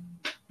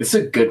 It's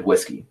a good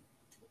whiskey.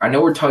 I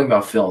know we're talking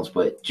about films,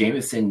 but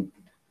Jameson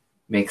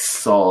makes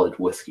solid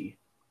whiskey.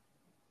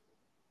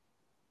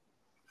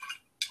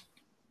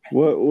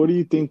 What do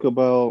you think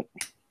about,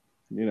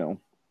 you know,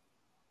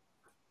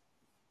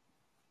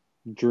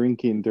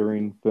 drinking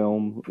during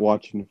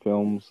watching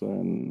films,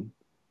 and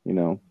you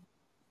know,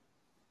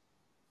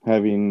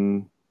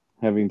 having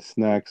having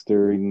snacks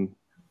during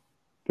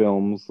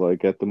films,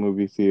 like at the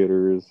movie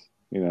theaters,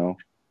 you know,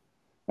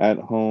 at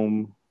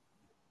home?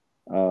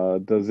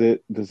 Does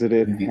it Movie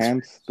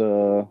enhance experience.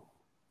 the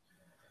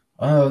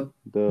Uh,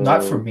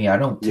 not for the me. I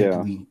don't yeah,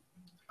 typically.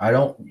 I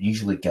don't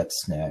usually get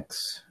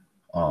snacks.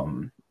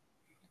 Um,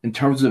 in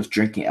terms of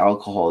drinking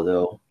alcohol,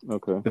 though,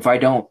 okay. if I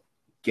don't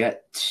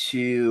get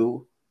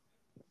too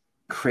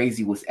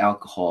crazy with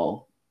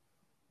alcohol,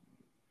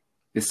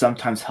 it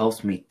sometimes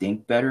helps me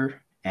think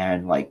better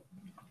and like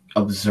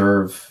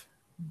observe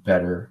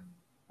better.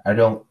 I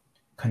don't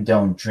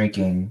condone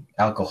drinking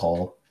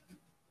alcohol,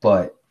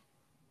 but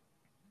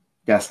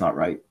that's not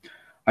right.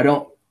 I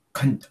don't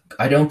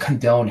I don't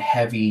condone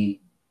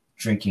heavy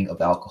drinking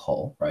of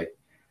alcohol, right?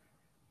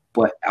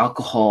 But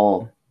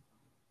alcohol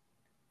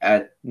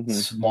at Hmm.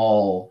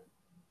 small,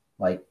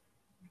 like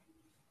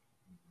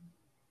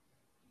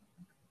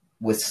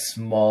with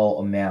small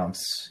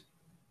amounts,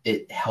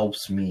 it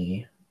helps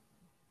me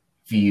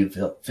view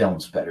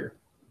films better,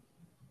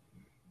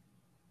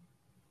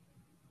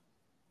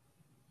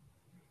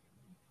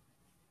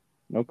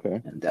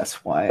 Okay. and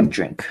that's why I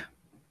drink.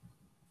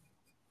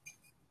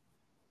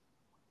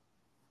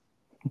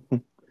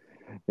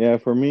 Yeah,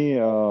 for me,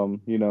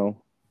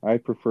 I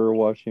prefer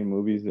watching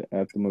movies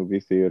at the movie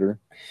theater.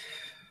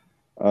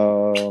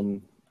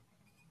 Um,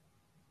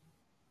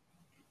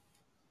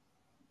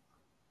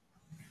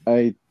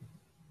 I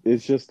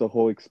It's just the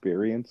whole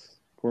experience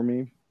for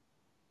me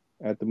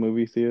at the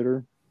movie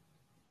theater.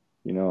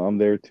 I'm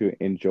there to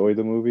enjoy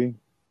the movie.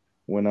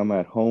 When I'm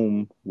at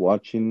home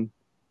watching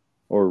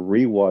or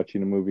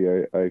rewatching a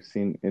movie I've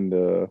seen in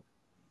the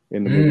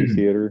movie Mm.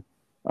 theater,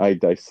 I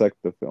dissect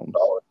the films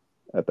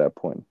at that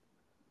point.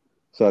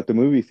 So at the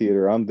movie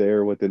theater, I'm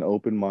there with an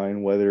open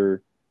mind,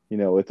 whether,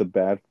 it's a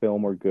bad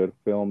film or good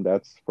film.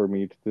 That's for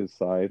me to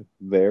decide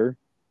there.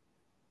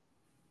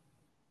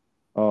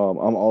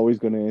 I'm always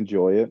going to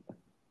enjoy it.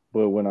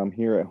 But when I'm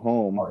here at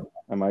home,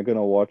 am I going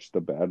to watch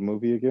the bad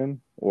movie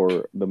again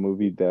or the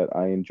movie that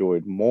I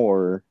enjoyed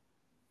more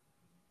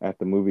at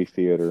the movie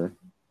theater,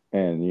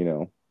 and,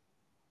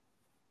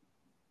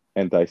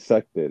 and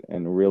dissect it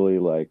and really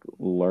like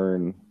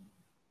learn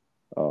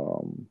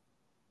um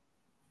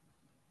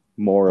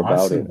more about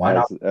Honestly, it why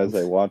not as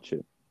I both? watch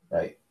it.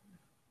 Right?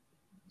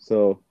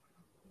 So,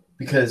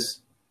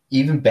 Because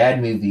even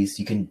bad movies,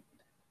 you can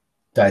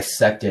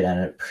dissect it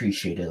and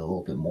appreciate it a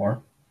little bit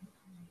more.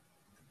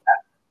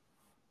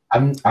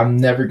 I'm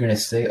never gonna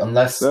say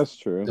unless that's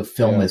true. the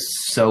film Yeah. is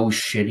so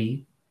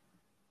shitty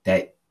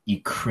that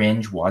you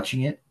cringe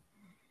watching it.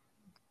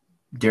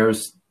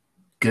 There's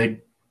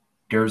good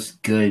there's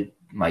good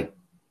like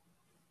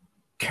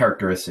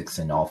characteristics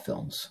in all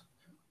films,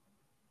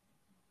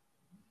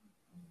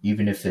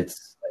 even if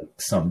it's like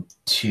some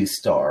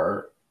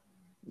 2-star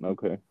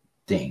Okay.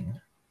 thing.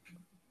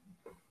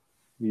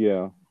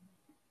 Yeah.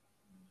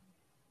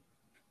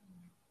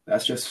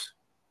 That's just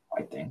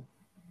my thing.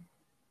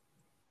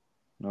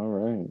 All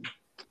right.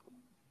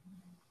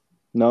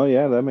 No,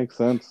 yeah, that makes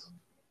sense.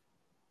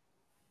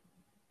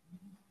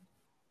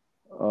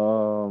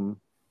 Um,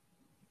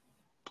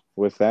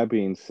 with that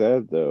being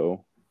said,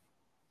 though,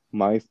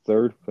 my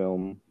third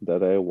film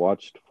that I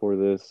watched for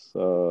this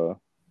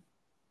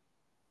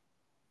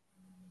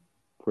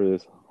for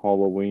this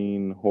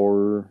Halloween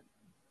horror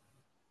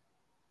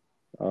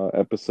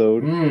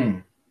episode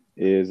Mm.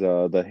 is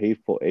The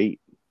Hateful Eight,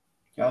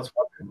 Yeah, I was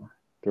wondering.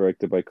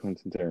 directed by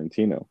Quentin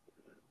Tarantino,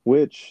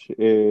 which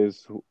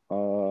is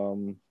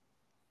the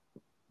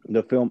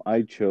film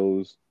I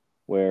chose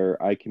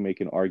where I can make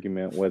an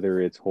argument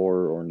whether it's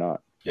horror or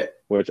not, Yeah,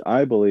 which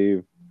I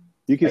believe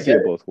you can I see get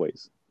it it. both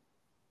ways.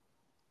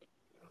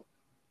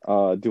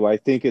 Do I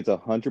think it's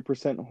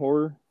 100%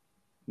 horror?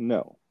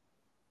 No.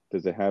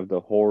 Does it have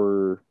the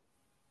horror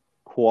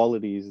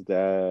qualities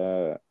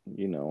that,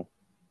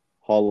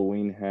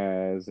 Halloween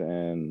has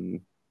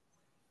and,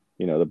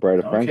 the Bride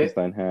of Okay.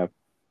 Frankenstein have?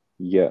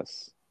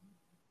 Yes.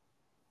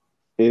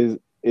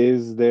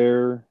 Is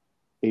there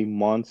a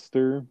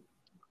monster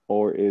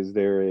or is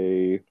there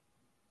a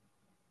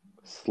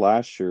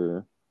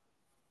slasher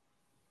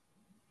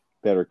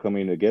that are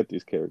coming to get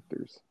these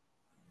characters?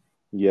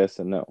 Yes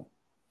and no.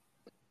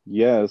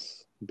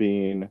 Yes,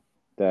 being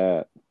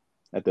that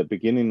at the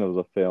beginning of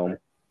the film,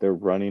 they're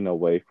running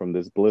away from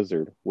this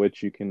blizzard,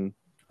 which you can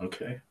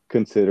Okay.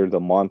 consider the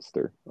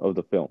monster of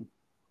the film.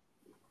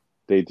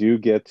 They do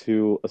get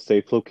to a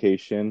safe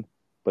location,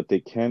 but they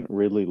can't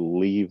really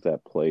leave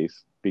that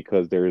place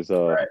because there's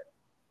a Right.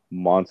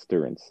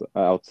 monster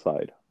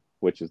outside,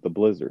 which is the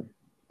blizzard.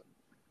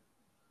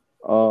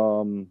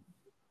 Um,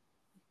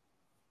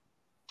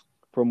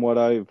 from what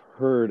I've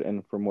heard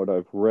and from what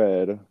I've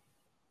read,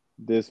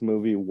 this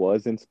movie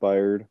was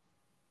inspired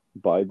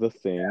by The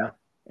Thing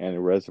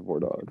and Reservoir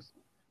Dogs.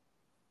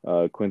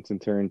 Quentin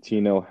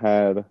Tarantino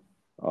had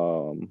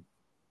um,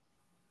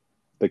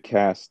 the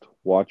cast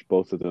watch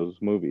both of those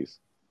movies.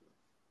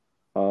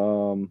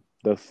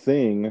 The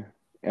Thing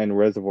and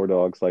Reservoir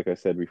Dogs, like I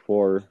said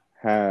before,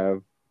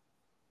 have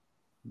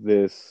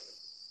this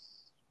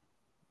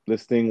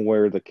this thing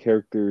where the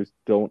characters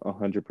don't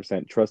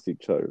 100% trust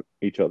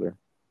each other.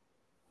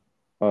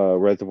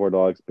 Reservoir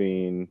Dogs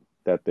being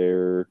that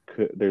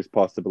there's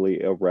possibly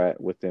a rat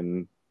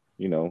within,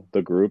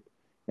 the group,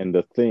 and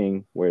The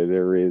Thing where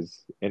there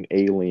is an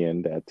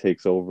alien that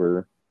takes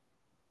over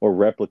or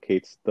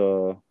replicates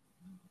the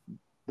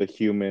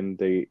human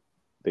they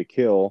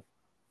kill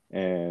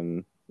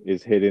and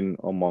is hidden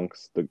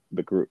amongst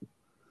the group.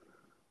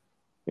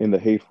 In The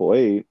Hateful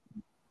Eight,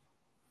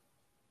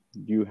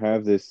 you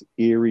have this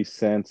eerie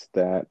sense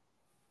that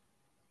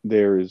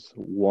there's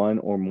one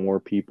or more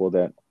people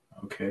that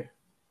Okay.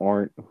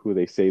 aren't who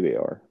they say they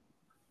are.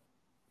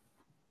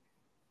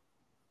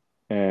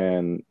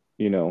 And,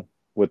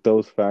 with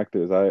those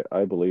factors,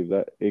 I believe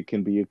that it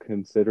can be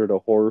considered a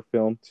horror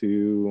film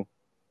to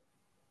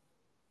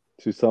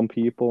some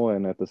people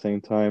and at the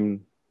same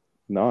time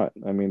not.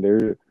 I mean,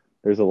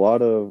 there's a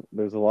lot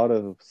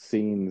of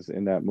scenes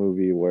in that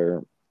movie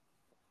where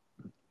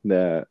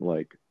that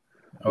like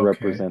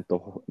Okay.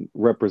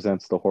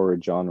 represents the horror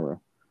genre.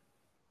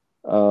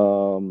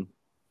 Um,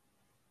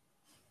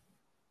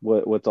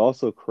 what's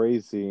also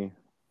crazy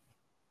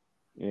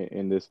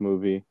in this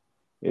movie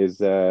is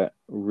that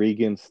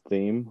Regan's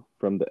theme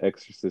from The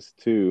Exorcist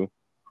 2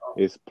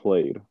 is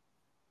played.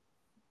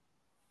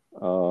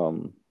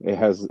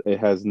 It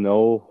has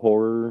no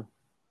horror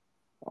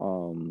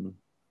um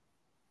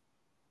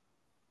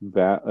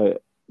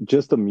that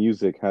just the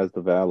music has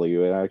the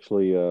value. It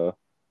actually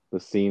the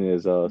scene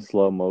is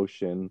slow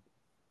motion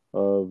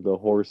of the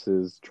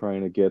horses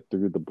trying to get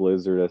through the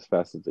blizzard as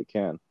fast as they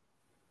can.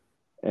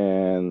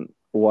 And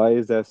why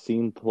is that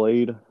scene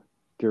played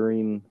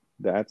during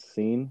that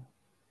scene?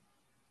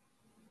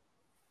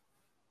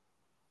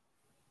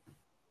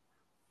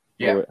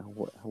 Or Yeah.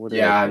 what did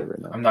I say Yeah. right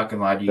now? I'm not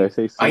gonna lie to Did I you.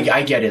 say I scene?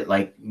 I get it.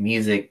 Like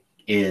music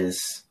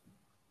is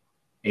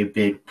a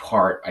big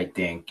part, I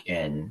think,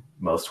 in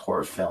most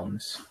horror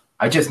films.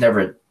 I just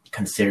never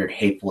considered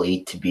Hateful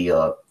Eight to be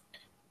a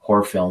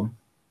horror film.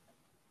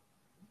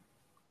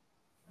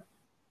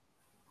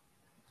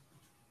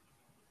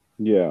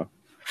 Yeah.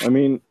 I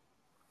mean,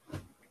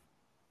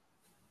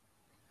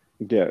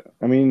 yeah.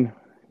 I mean,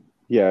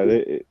 yeah.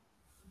 It's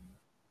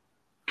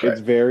Right.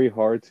 very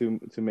hard to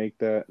make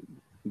that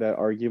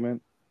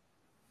argument,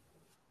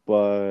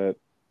 but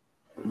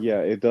yeah,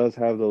 it does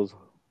have those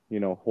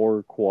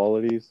horror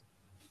qualities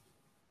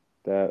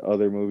that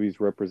other movies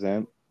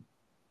represent.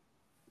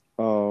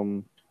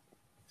 Um,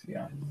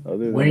 Yeah. Other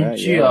than that, Wouldn't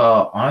you?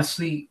 yeah,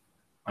 Honestly,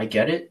 I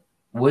get it.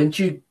 Wouldn't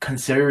you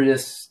consider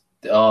this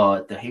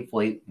the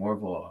Hateful Eight more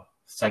of a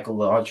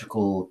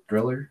psychological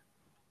thriller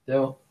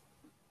though?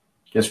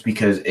 Just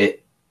because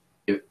it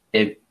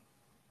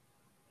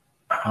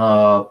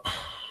uh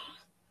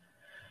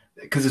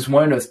because it's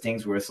one of those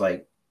things where it's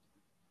like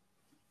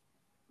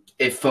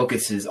it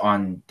focuses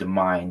on the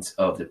minds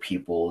of the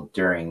people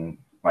during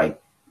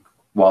like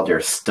while they're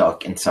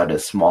stuck inside a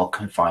small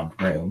confined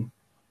room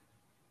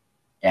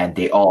and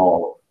they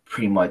all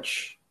pretty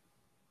much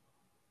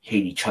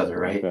hate each other,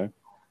 right? okay,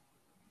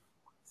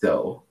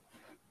 So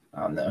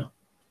I don't know.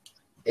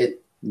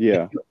 It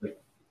yeah.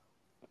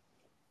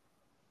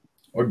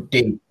 or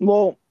they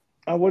Well,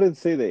 I wouldn't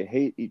say they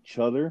hate each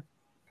other,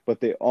 but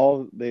they've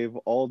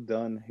all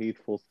done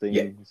hateful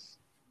yeah things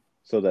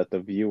so that the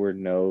viewer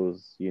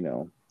knows,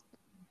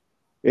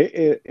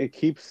 it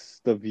keeps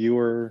the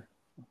viewer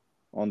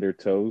on their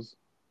toes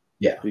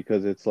Yeah.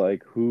 because it's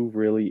like who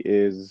really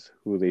is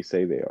who they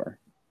say they are.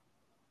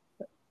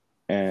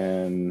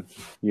 And,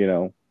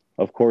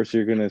 of course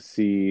you're gonna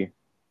see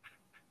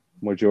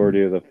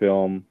majority of the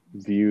film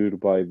viewed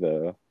by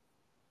the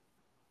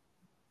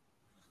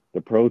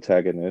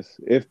protagonists,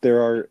 if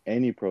there are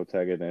any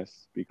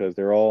protagonists, because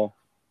they all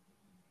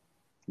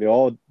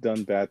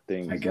done bad I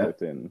things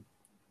get.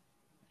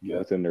 Yeah.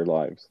 within their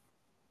lives.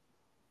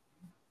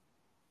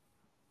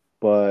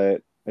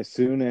 But as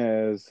soon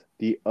as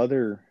the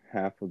other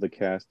half of the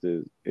cast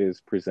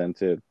is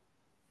presented,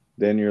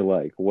 then you're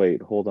like,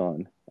 wait, hold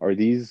on. Are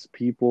these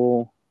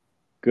people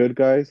good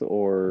guys,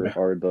 or Yeah.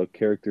 are the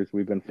characters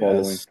we've been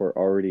following Yes. for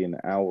already an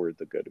hour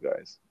the good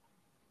guys?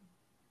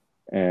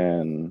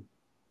 And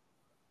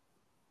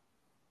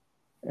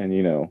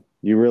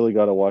you really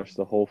got to watch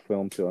the whole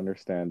film to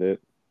understand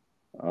it.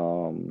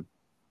 Um,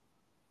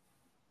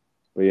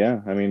 but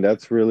yeah, I mean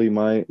that's really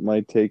my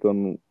take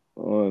on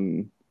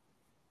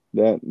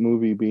that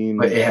movie But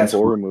being it a has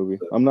horror movie.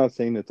 I'm not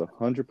saying it's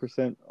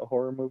 100% a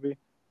horror movie,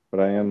 but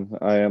I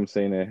am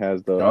saying it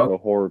has dog. the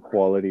horror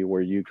quality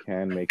where you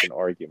can make an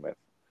argument.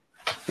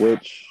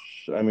 Which,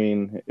 I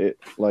mean,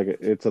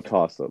 it's a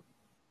toss up.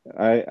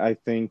 I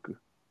think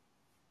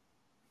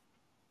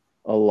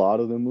a lot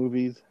of the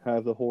movies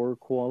have the horror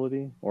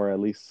quality, or at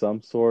least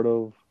some sort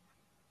of,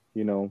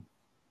 you know,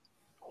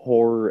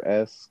 horror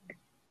esque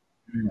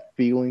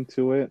feeling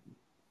to it.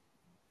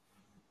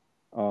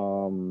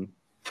 Um,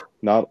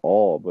 Not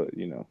all, but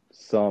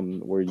some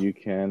where you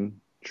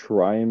can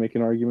try and make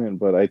an argument.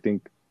 But I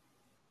think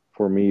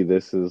for me,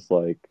 this is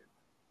like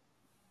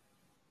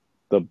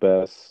the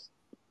best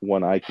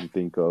one I can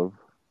think of,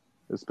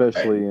 Right.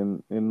 especially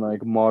in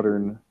like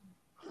modern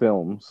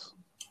films.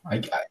 I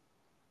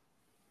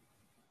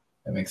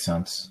that makes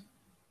sense.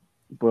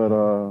 But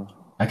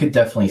I could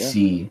definitely yeah,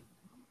 see.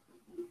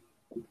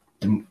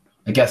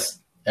 I guess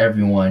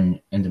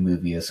everyone in the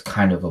movie is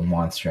kind of a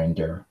monster in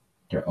their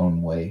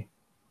own way.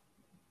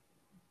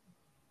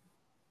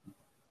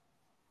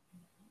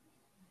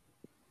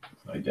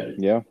 I get it.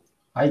 yeah,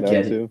 I that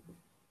get it. too.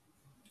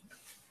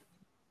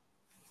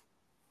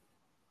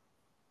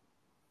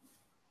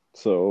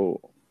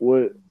 So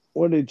what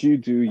did you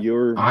do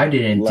your I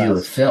didn't do a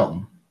last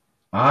film.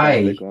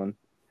 topic I on?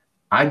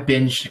 I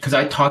binged because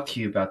I talked to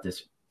you about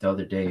this the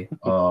other day.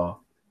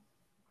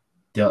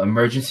 The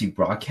emergency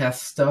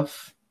broadcast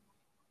stuff,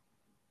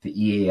 the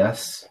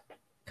EAS,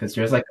 because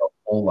there's like a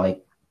whole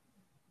like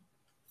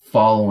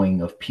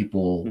following of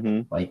people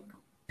Hmm. like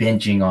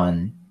binging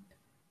on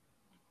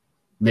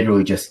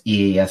literally just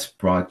EAS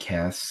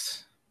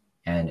broadcasts,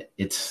 and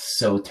it's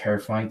so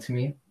terrifying to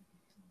me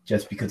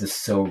just because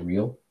it's so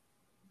real.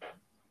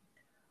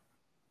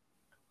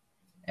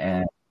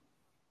 And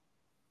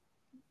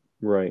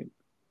Right.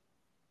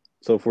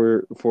 So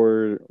for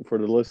the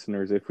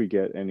listeners, if we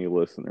get any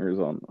listeners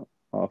on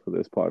off of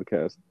this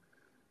podcast,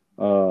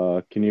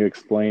 can you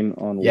explain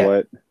on yeah,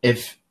 what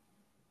if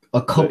a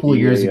the couple of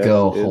years EAS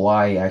ago, is?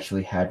 Hawaii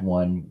actually had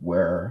one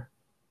where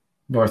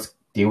North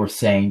they were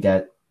saying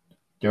that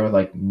there were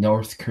like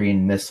North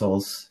Korean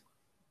missiles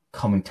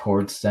coming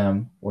towards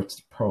them or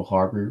to Pearl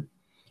Harbor,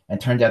 and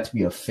turned out to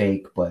be a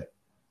fake. But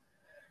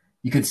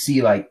you could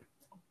see like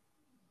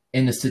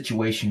in the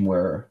situation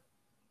where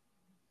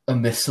a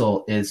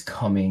missile is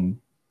coming,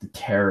 the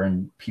terror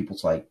and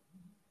people's like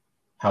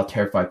how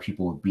terrified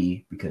people would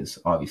be because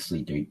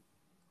obviously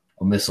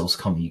a missile's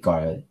coming, you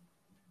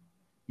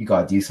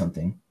gotta do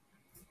something.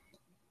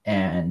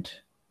 And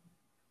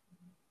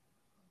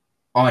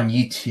on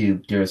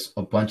YouTube, there's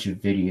a bunch of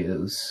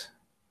videos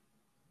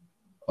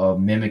of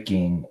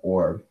mimicking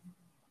or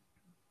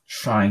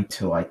trying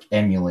to like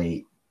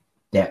emulate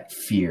that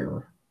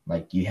fear.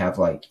 Like you have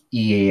like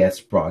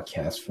EAS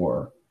broadcasts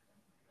for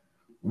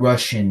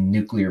Russian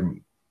nuclear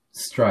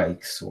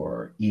strikes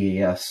or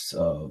EAS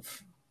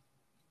of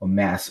a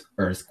mass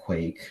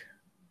earthquake,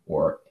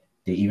 or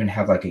they even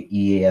have like an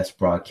EAS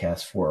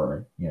broadcast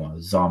for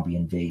zombie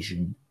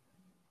invasion.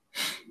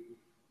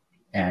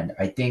 And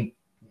I think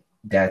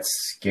that's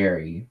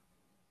scary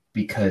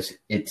because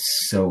it's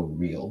so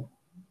real.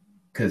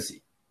 Because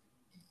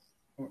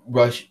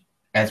Rush,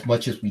 as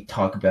much as we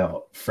talk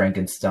about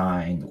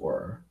Frankenstein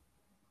or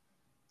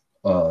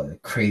a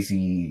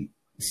crazy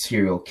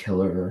serial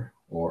killer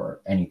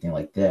or anything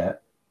like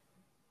that,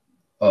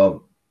 a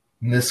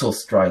missile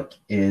strike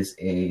is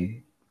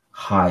a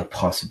high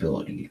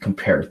possibility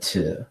compared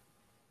to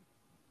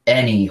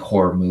any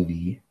horror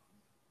movie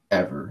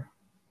ever.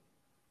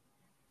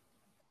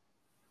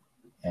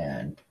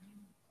 And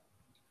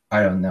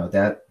I don't know,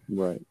 that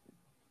Right.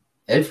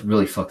 it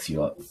really fucks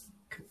you up.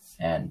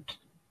 And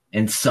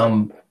in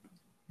some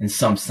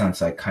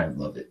sense I kind of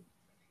love it.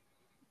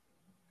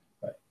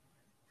 But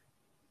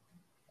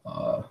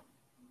uh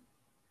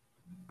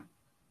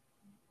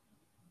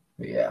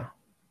but yeah.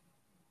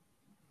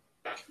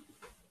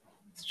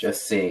 Let's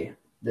just say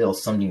little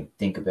something to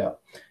think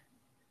about.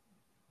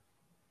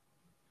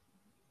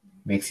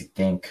 Makes you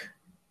think.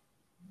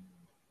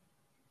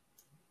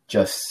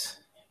 just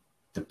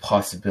the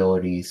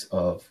possibilities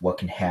of what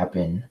can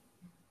happen.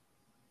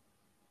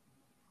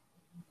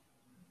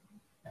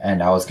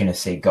 And I was going to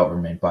say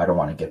government, but I don't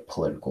want to get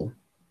political.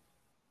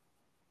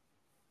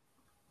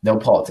 No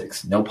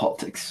politics. No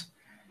politics.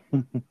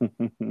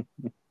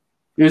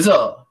 There's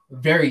a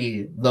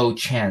very low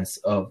chance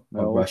of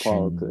a No Russian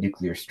politics.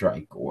 nuclear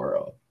strike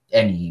or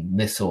any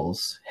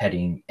missiles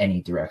heading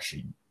any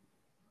direction.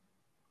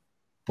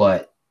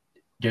 But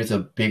there's a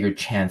bigger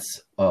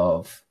chance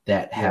of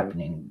that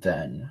happening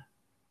than,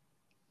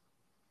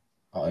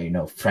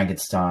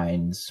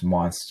 Frankenstein's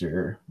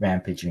monster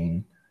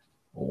rampaging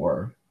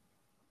or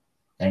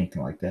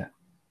anything like that.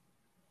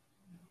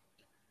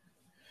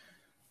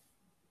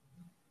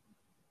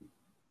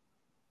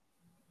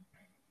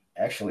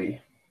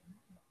 Actually,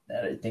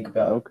 now that I think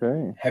about it,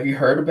 Okay. have you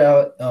heard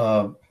about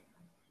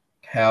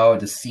how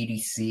the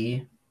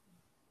CDC,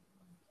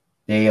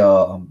 they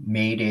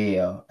made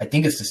I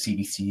think it's the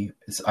CDC,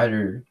 it's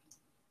either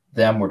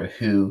them or the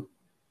WHO,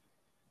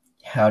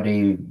 how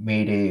they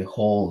made a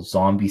whole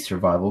zombie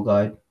survival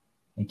guide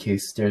in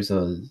case there's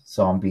a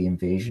zombie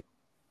invasion?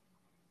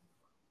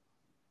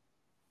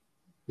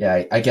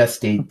 Yeah, I guess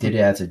they did it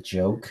as a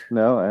joke,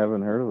 No, I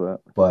haven't heard of that.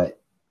 but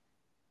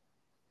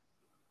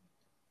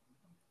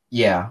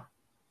yeah,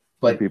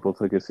 but People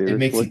took it it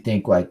makes you seriously.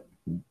 think like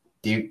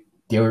they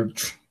were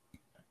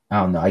I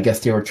don't know. I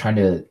guess they were trying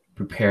to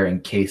prepare in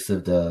case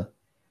of the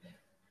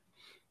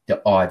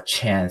odd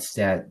chance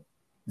that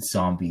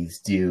zombies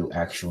do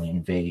actually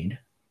invade.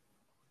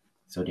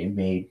 So they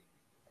made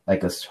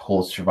like a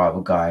whole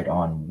survival guide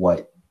on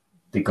what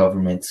the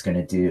government's going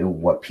to do,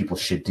 what people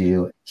should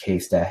do in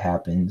case that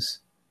happens.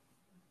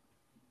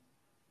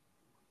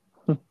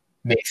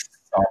 Makes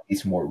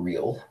zombies more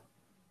real.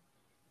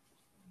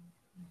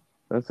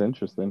 That's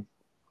interesting.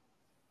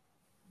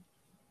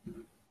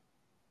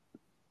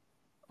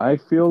 I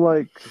feel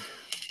like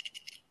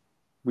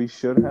we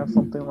should have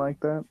something like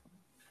that.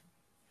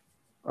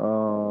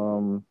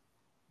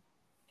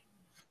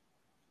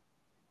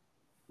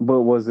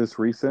 But was this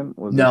recent?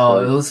 Was this No,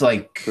 like it was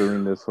like,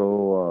 during this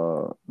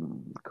whole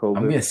COVID?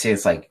 I'm gonna say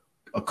it's like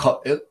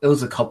it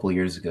was a couple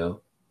years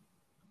ago.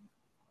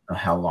 I don't know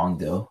how long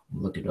though?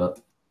 Look it up.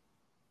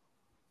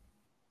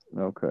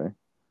 Okay.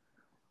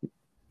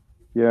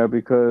 Yeah,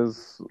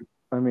 because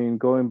I mean,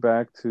 going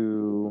back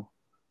to,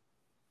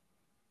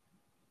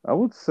 I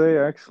would say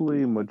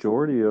actually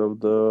majority of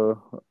the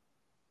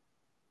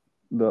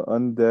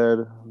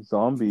undead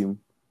zombie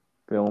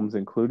films,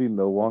 including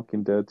the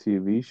Walking Dead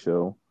TV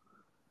show,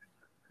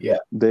 Yeah,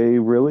 they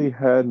really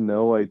had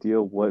no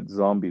idea what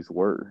zombies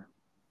were.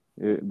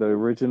 The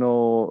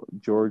original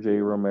George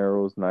A.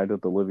 Romero's Night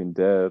of the Living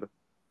Dead,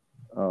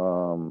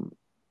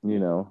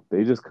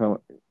 they just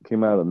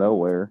came out of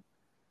nowhere.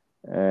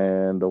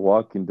 And The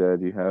Walking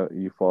Dead,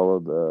 you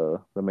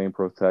follow the main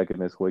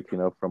protagonist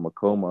waking up from a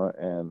coma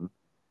and,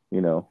 you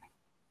know,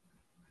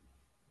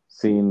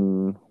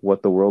 seeing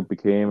what the world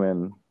became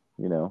and,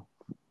 you know,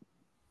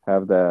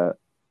 have that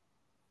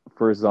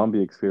first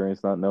zombie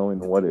experience not knowing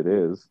what it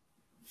is.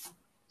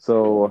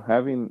 So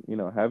having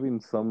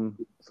some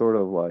sort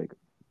of like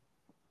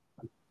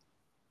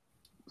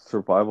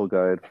survival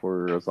guide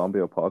for a zombie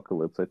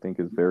apocalypse, I think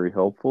is very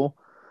helpful.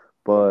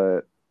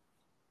 But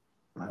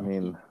I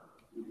mean,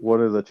 what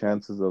are the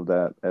chances of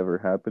that ever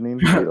happening?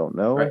 We don't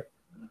know. right.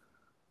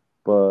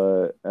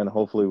 And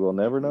hopefully we'll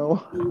never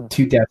know.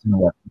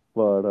 2011.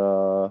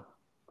 But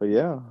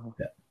yeah,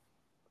 Yeah.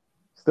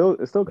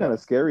 it's still kind of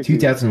scary to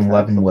have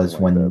 2011 something was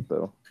like when that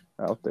though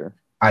out there.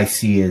 I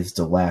see is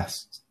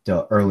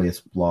the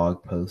earliest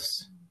blog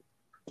post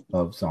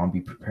of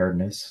zombie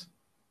preparedness.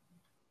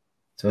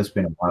 So it's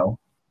been a while.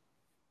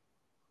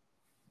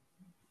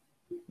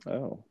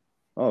 So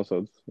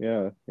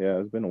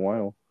it's been a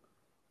while.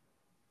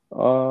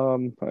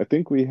 I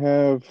think we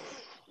have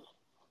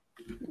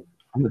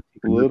a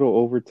little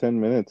over 10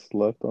 minutes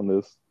left on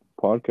this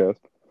podcast.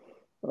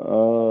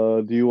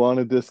 Do you want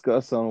to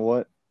discuss on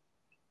what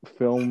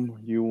film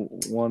you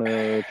want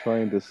to try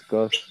and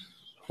discuss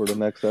for the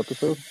next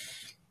episode?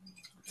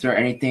 Is there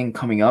anything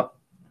coming up?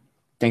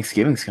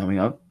 Thanksgiving's coming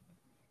up.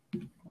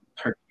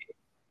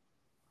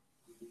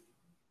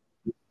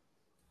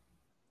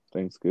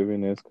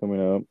 Thanksgiving is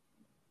coming up.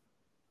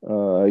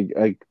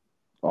 I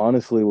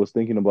honestly was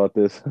thinking about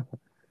this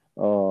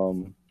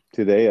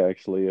today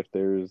actually if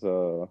there's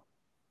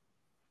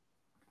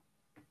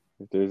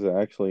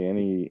actually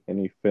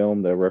any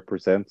film that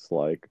represents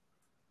like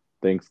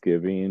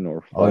Thanksgiving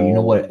or fall. Oh, you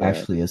know what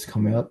actually is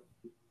coming up?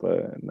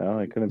 But now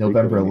I couldn't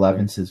November think of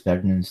 11th is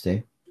Veterans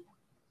Day.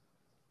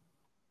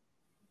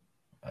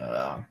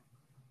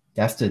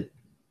 It's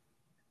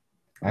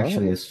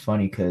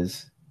funny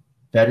because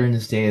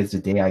Veterans Day is the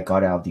day I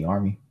got out of the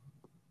Army.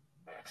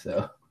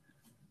 So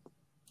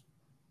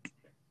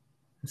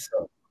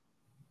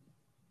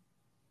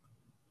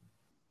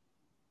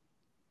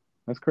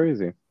that's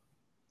crazy.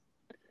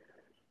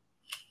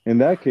 In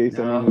that case,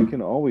 I mean, we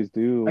can always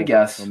do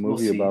a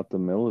movie about the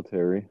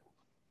military.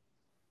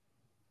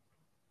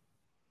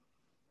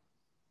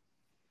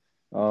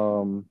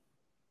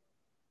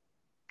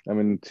 I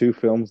mean, two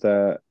films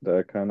that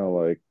kind of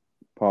like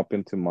pop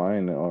into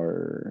mind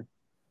are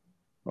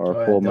Oh,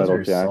 yeah, Full those Metal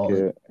are solid.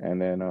 Jacket and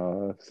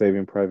then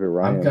Saving Private I'm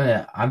Ryan.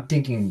 gonna. I'm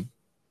thinking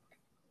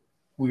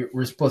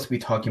we're supposed to be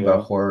talking about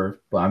Yeah.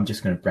 horror, but I'm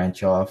just gonna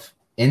branch off.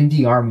 In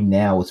the Army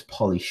Now with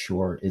Pauly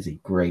Shore is a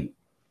great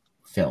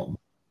film.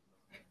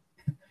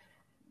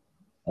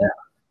 Yeah,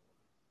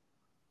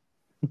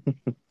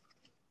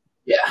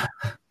 yeah.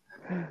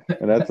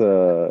 And that's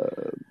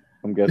a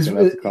I'm It's guessing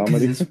that's a because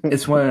comedy.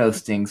 it's one of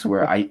those things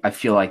where I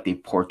feel like they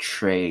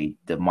portray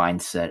the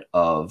mindset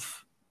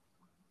of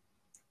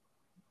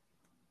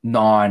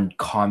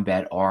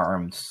non-combat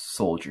armed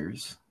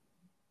soldiers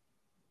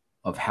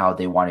of how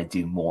they want to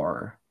do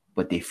more,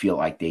 but they feel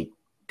like they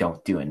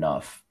don't do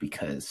enough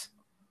because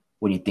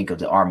when you think of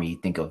the army, you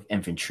think of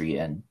infantry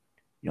and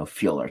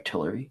field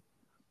artillery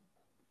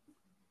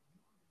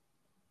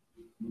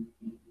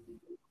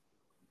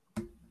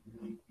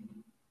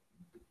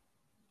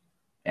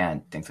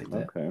and things like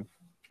that. Okay.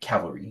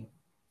 Cavalry,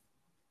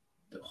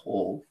 the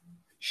whole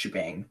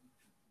shebang.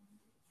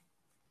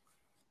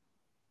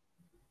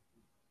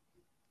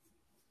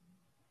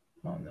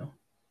 I don't know.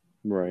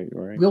 Right,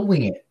 right. We'll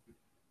wing it.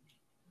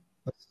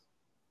 Let's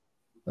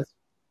let's.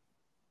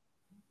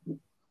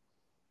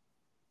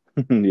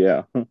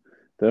 Yeah.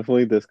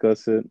 Definitely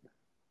discuss it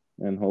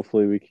and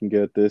hopefully we can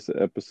get this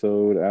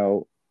episode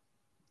out,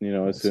 as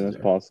Let's soon see as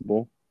there.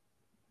 possible.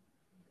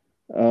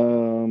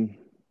 Um,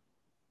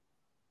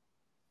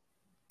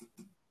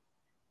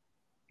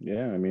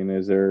 yeah, I mean,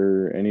 is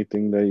there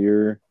anything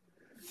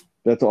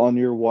that's on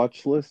your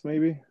watch list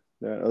maybe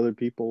that other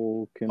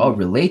people Oh, can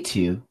relate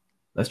to.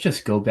 Let's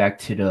just go back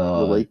to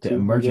relate the to, I guess?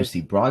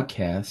 emergency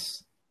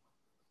broadcasts.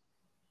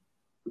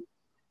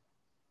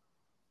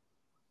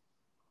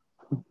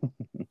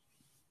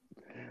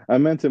 I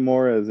meant it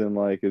more as in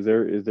like, is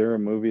there a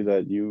movie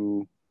that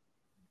you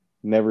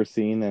never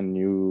seen and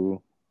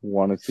you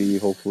want to see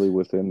hopefully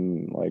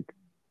within like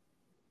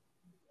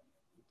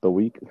the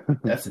week?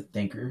 That's a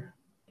thinker.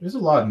 There's a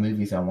lot of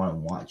movies I want to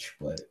watch,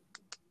 but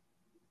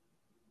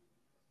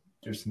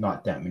there's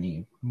not that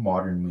many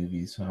modern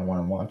movies I want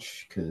to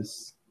watch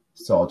because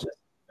it's all just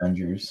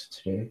Avengers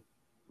today.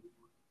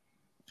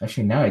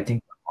 Actually, now I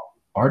think,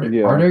 are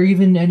Yeah. there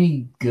even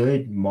any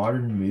good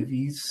modern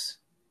movies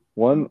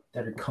One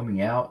that are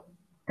coming out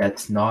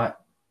that's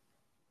not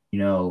you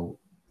know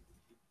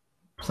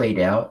played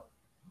out?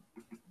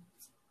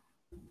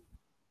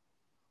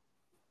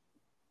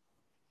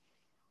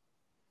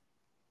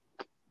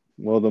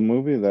 Well, the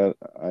movie that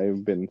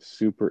I've been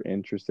super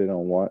interested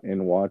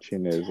in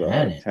watching is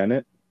Tenet.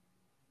 Tenet,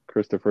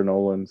 Christopher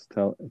Nolan's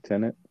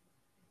Tenet.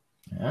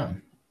 Yeah, Yeah,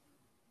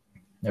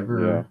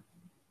 never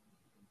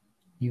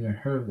even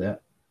heard of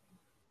that.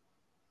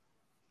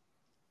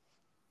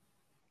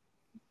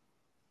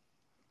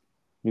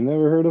 you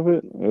never heard of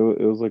it?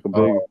 It was like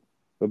Oh,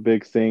 a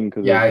big thing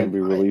because it yeah, was going to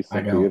be released I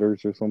in don't.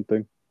 theaters or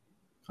something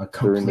I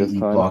during this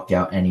completely time. blocked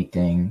out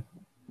anything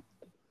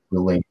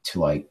related to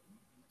like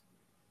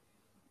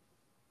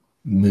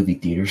movie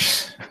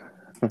theaters.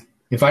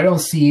 If I don't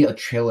see a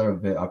trailer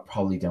of it, I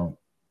probably don't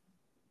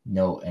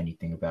know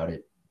anything about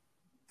it.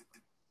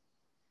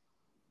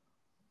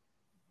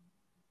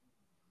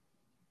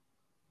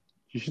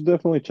 You should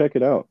definitely check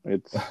it out.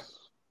 It's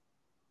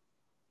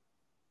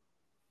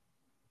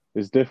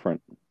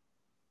different.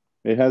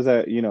 It has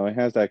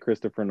that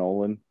Christopher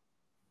Nolan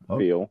Oh,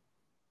 feel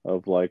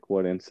of like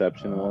what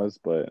Inception uh, was,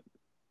 but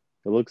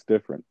it looks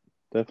different.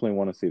 Definitely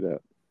want to see that.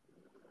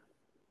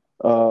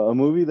 A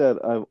movie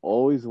that I've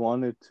always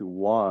wanted to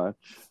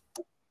watch,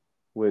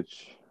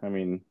 which I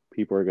mean,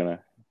 people are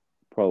gonna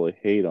probably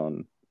hate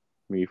on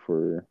me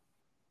for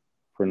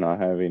not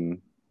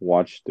having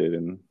watched it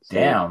and so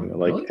damn,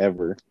 like really?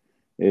 ever,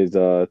 is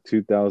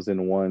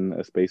 2001: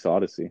 A Space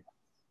Odyssey.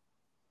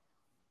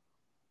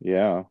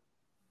 Yeah,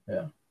 Yeah,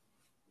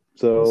 we'll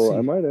so I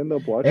see. might end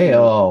up Hey, watching it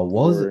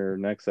was for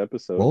next what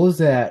episode. was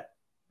that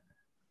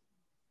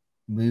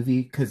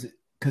movie? Because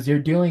they're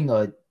doing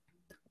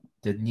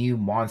the new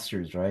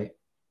monsters right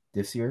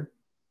this year.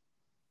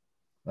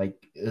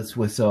 Like it's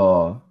with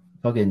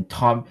fucking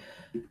Tom.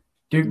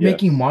 They're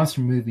making Yes.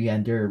 monster movie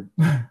and they're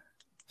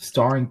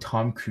starring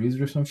Tom Cruise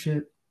or some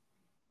shit.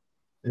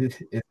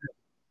 It,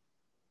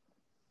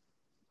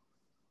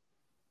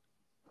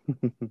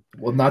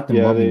 well, not the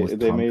Yeah, Mummy they with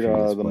they Tom made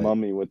Cruise, the but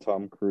Mummy with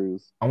Tom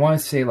Cruise. I want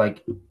to say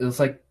like it was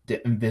like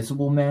the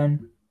Invisible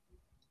Man,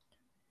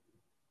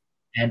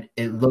 and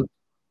it looked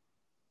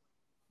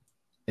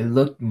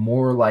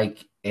more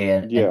like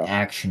an Yeah,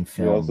 action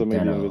they also film made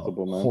than the a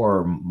Invisible Man,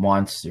 horror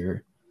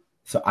monster.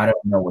 So I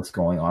don't know what's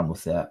going on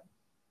with that.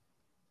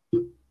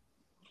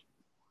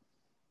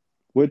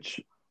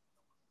 which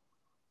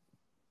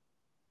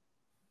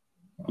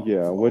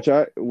yeah,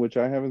 Well, which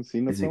I haven't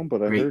seen the is film, it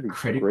but I great heard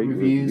critic great reviews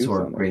reviews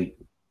or on great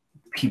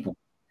people?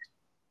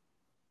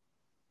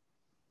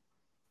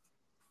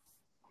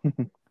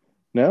 it.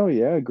 No,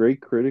 yeah,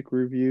 great critic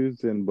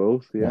reviews in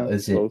both, Now, yeah,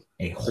 is it both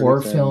a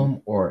horror critics and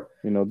film or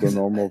the because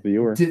normal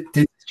viewer. did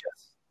just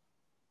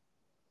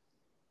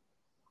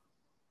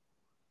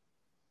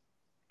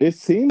it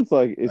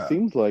Uh,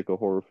 seems like a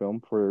horror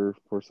film for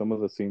some of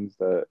the scenes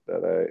that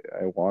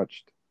I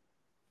watched.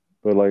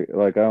 But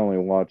like I only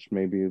watched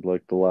maybe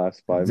like the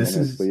last five this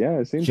minutes. But is yeah,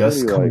 it seemed pretty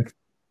just coming. like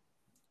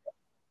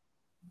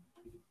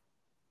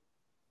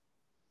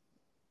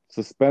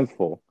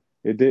suspenseful.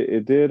 It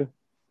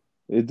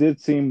did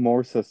seem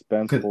more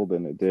suspenseful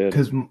than it did,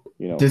 Because you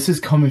know, this is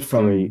coming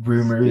from straight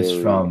rumors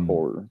scary from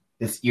horror.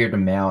 it's ear to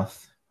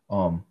mouth,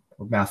 or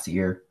mouth to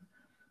ear.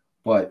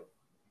 But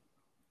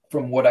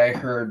from what I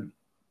heard,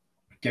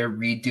 they're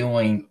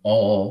redoing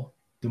all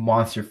the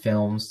monster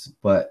films,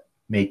 but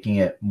making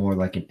it more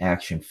like an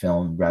action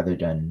film rather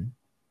than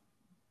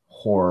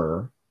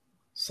horror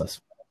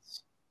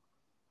suspense.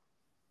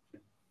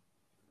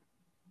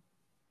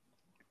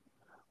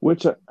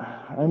 Which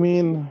I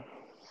mean,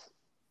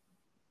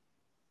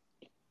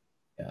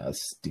 Yeah,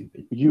 that's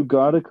stupid. you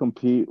got to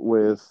compete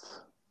with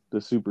the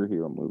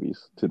superhero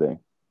movies today.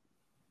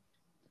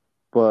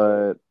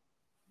 But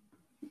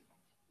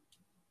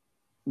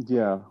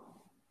yeah,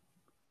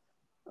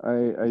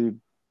 I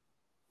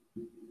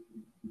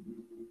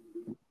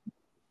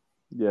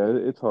yeah,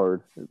 it's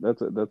hard.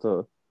 That's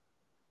a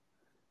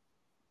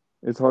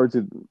it's hard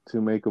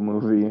to make a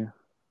movie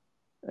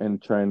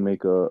and try and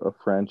make a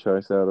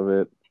franchise out of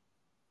it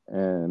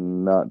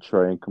and not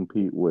try and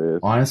compete with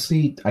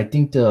Honestly, I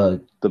think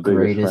the the biggest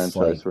greatest,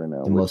 franchise like right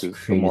now, the which most is the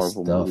creative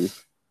Marvel movies.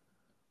 stuff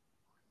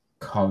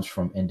comes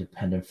from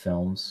independent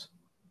films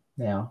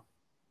now.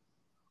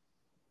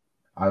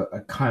 I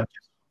kind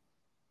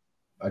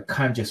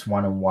of just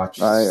want to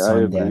watch I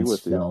agree Sundance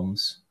with you.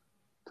 films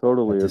at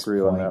Totally this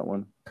agree on point that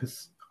one.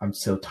 because I'm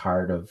so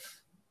tired of.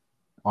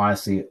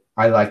 Honestly,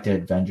 I like the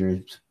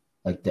Avengers,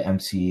 like the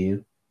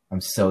MCU.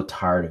 I'm so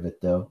tired of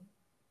it though.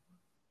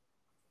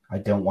 I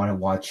don't want to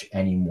watch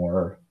any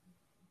more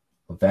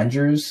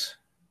Avengers,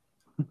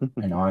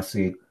 and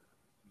honestly,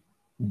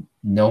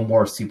 no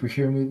more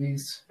superhero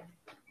movies.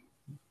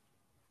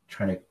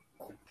 Trying to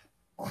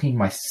clean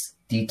my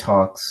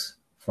detox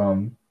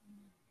from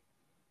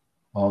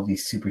all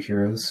these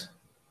superheroes,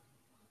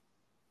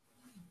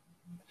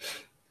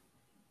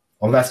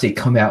 unless they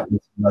come out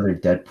with another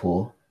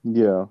Deadpool.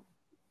 Yeah.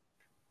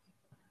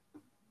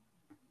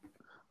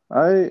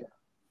 I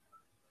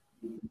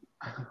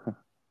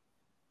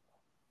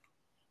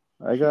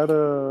I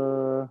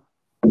gotta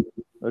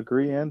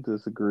agree and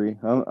disagree.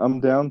 I'm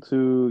down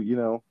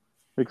to,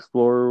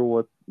 explore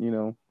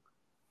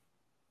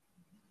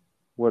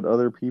what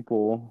other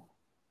people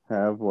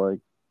have like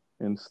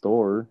in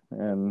store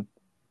and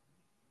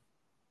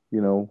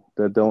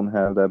that don't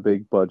have that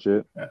big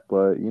budget. Yeah.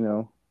 But,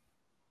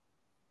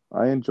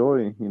 I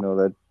enjoy,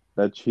 that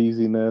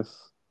cheesiness.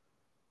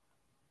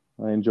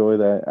 I enjoy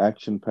that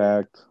action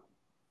packed.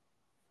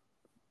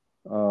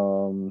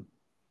 Um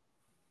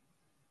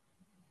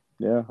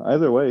yeah,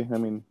 either way, I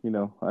mean,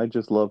 I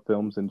just love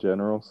films in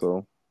general,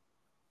 so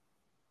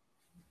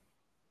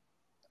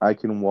I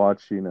can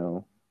watch,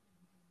 a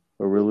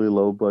really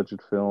low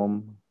budget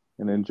film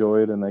and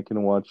enjoy it, and I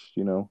can watch,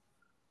 Right.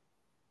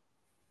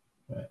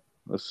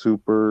 a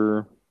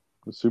super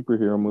a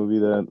superhero movie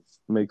that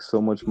makes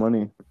so much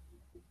money.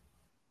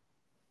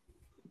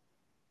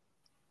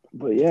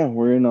 But yeah,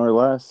 we're in our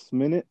last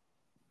minute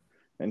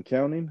and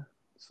counting.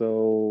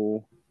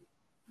 So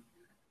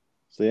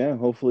yeah,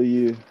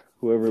 hopefully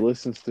whoever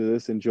listens to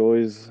this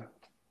enjoys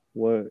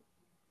what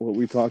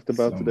we talked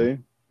about Some today.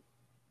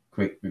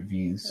 great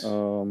reviews.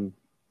 Um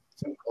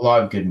A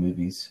lot of good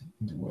movies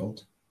in the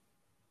world.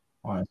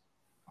 Honestly,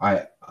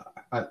 I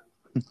I I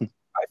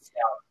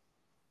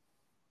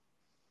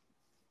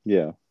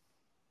yeah.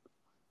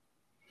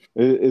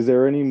 Is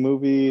there any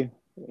movie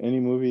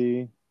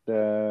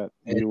that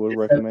found you would this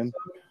recommend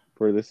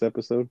for this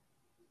episode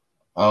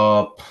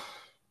uh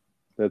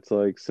that's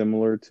like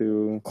similar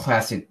to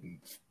classic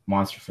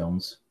monster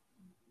films,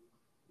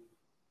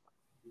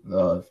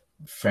 uh,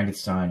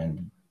 Frankenstein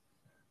and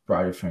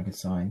Bride of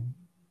Frankenstein.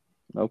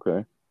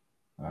 okay.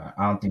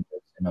 I don't think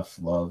there's enough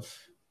love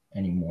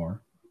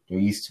anymore. There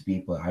used to be,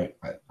 but I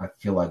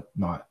feel like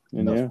not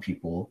And enough yeah.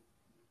 people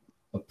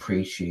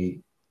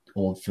appreciate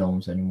old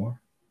films anymore.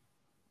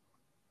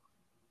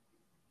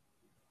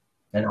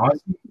 And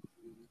honestly,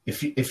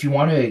 if you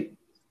want to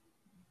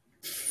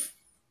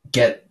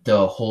get the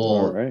All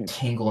whole right.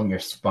 tingle in your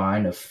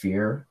spine of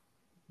fear,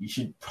 you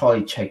should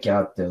probably check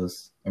out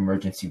those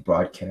emergency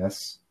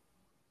broadcasts.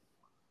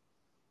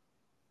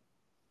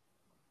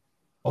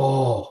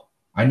 Oh,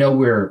 I know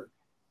we're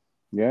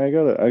Yeah, I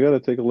gotta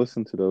take a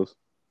listen to those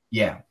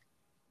yeah,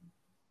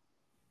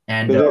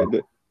 and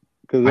because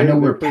I know they're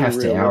we're pretty past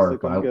the hour,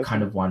 realistic, but I'm I kind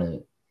guessing. of want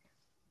to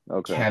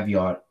Okay.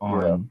 caveat Yeah.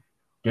 on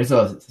there's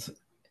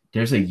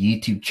a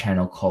YouTube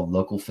channel called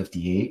Local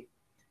 58,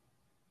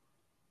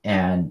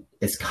 and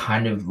it's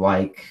kind of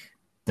like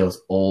those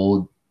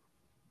old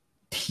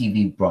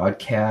TV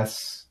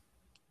broadcasts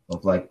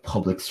of like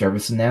public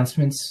service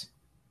announcements.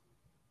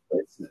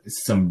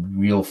 It's some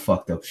real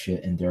fucked up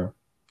shit in there.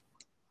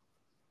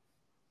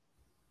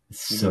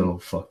 It's Hmm. so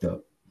fucked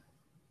up.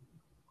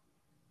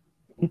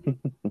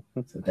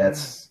 So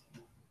that's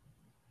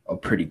a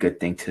pretty good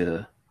thing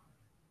to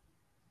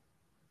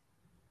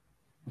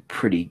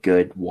pretty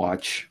good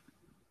watch.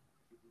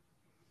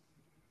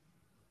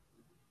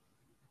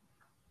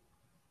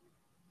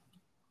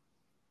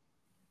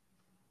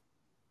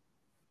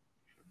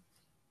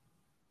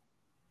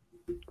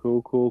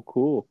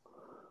 Cool.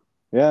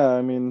 Yeah,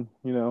 I mean,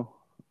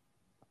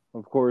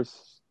 of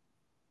course,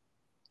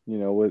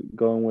 with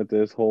going with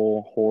this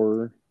whole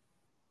horror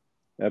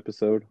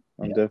episode,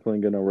 I'm Yeah.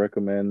 definitely gonna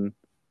recommend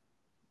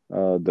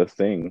The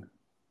Thing.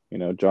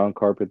 John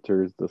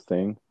Carpenter's The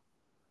Thing.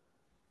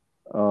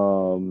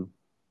 Um,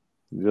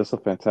 just a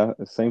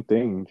fantastic, same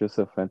thing, just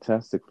a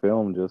fantastic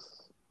film,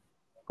 just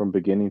from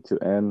beginning to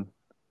end.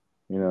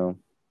 You know,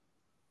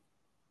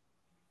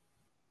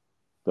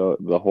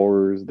 the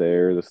horror's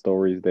there, the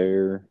story's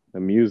there, the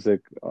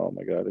music. Oh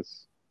my God,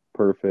 it's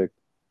perfect.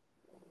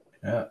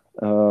 Yeah.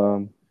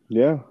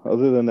 Yeah.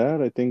 Other than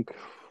that, I think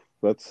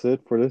that's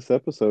it for this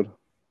episode.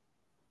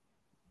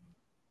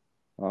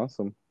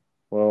 Awesome.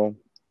 Well,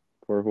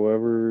 for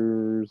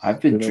whoever's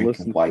I've been gonna drinking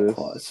listen to White this,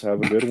 Claws.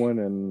 have a good one,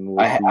 and we'll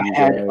I, see I you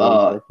had guys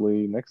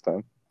hopefully next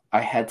time. I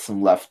had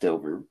some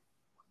leftover,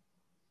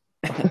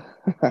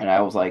 and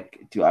I was like,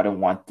 dude, I don't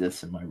want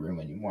this in my room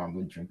anymore. I'm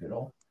gonna drink it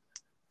all.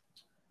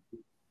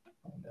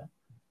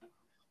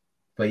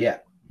 But yeah.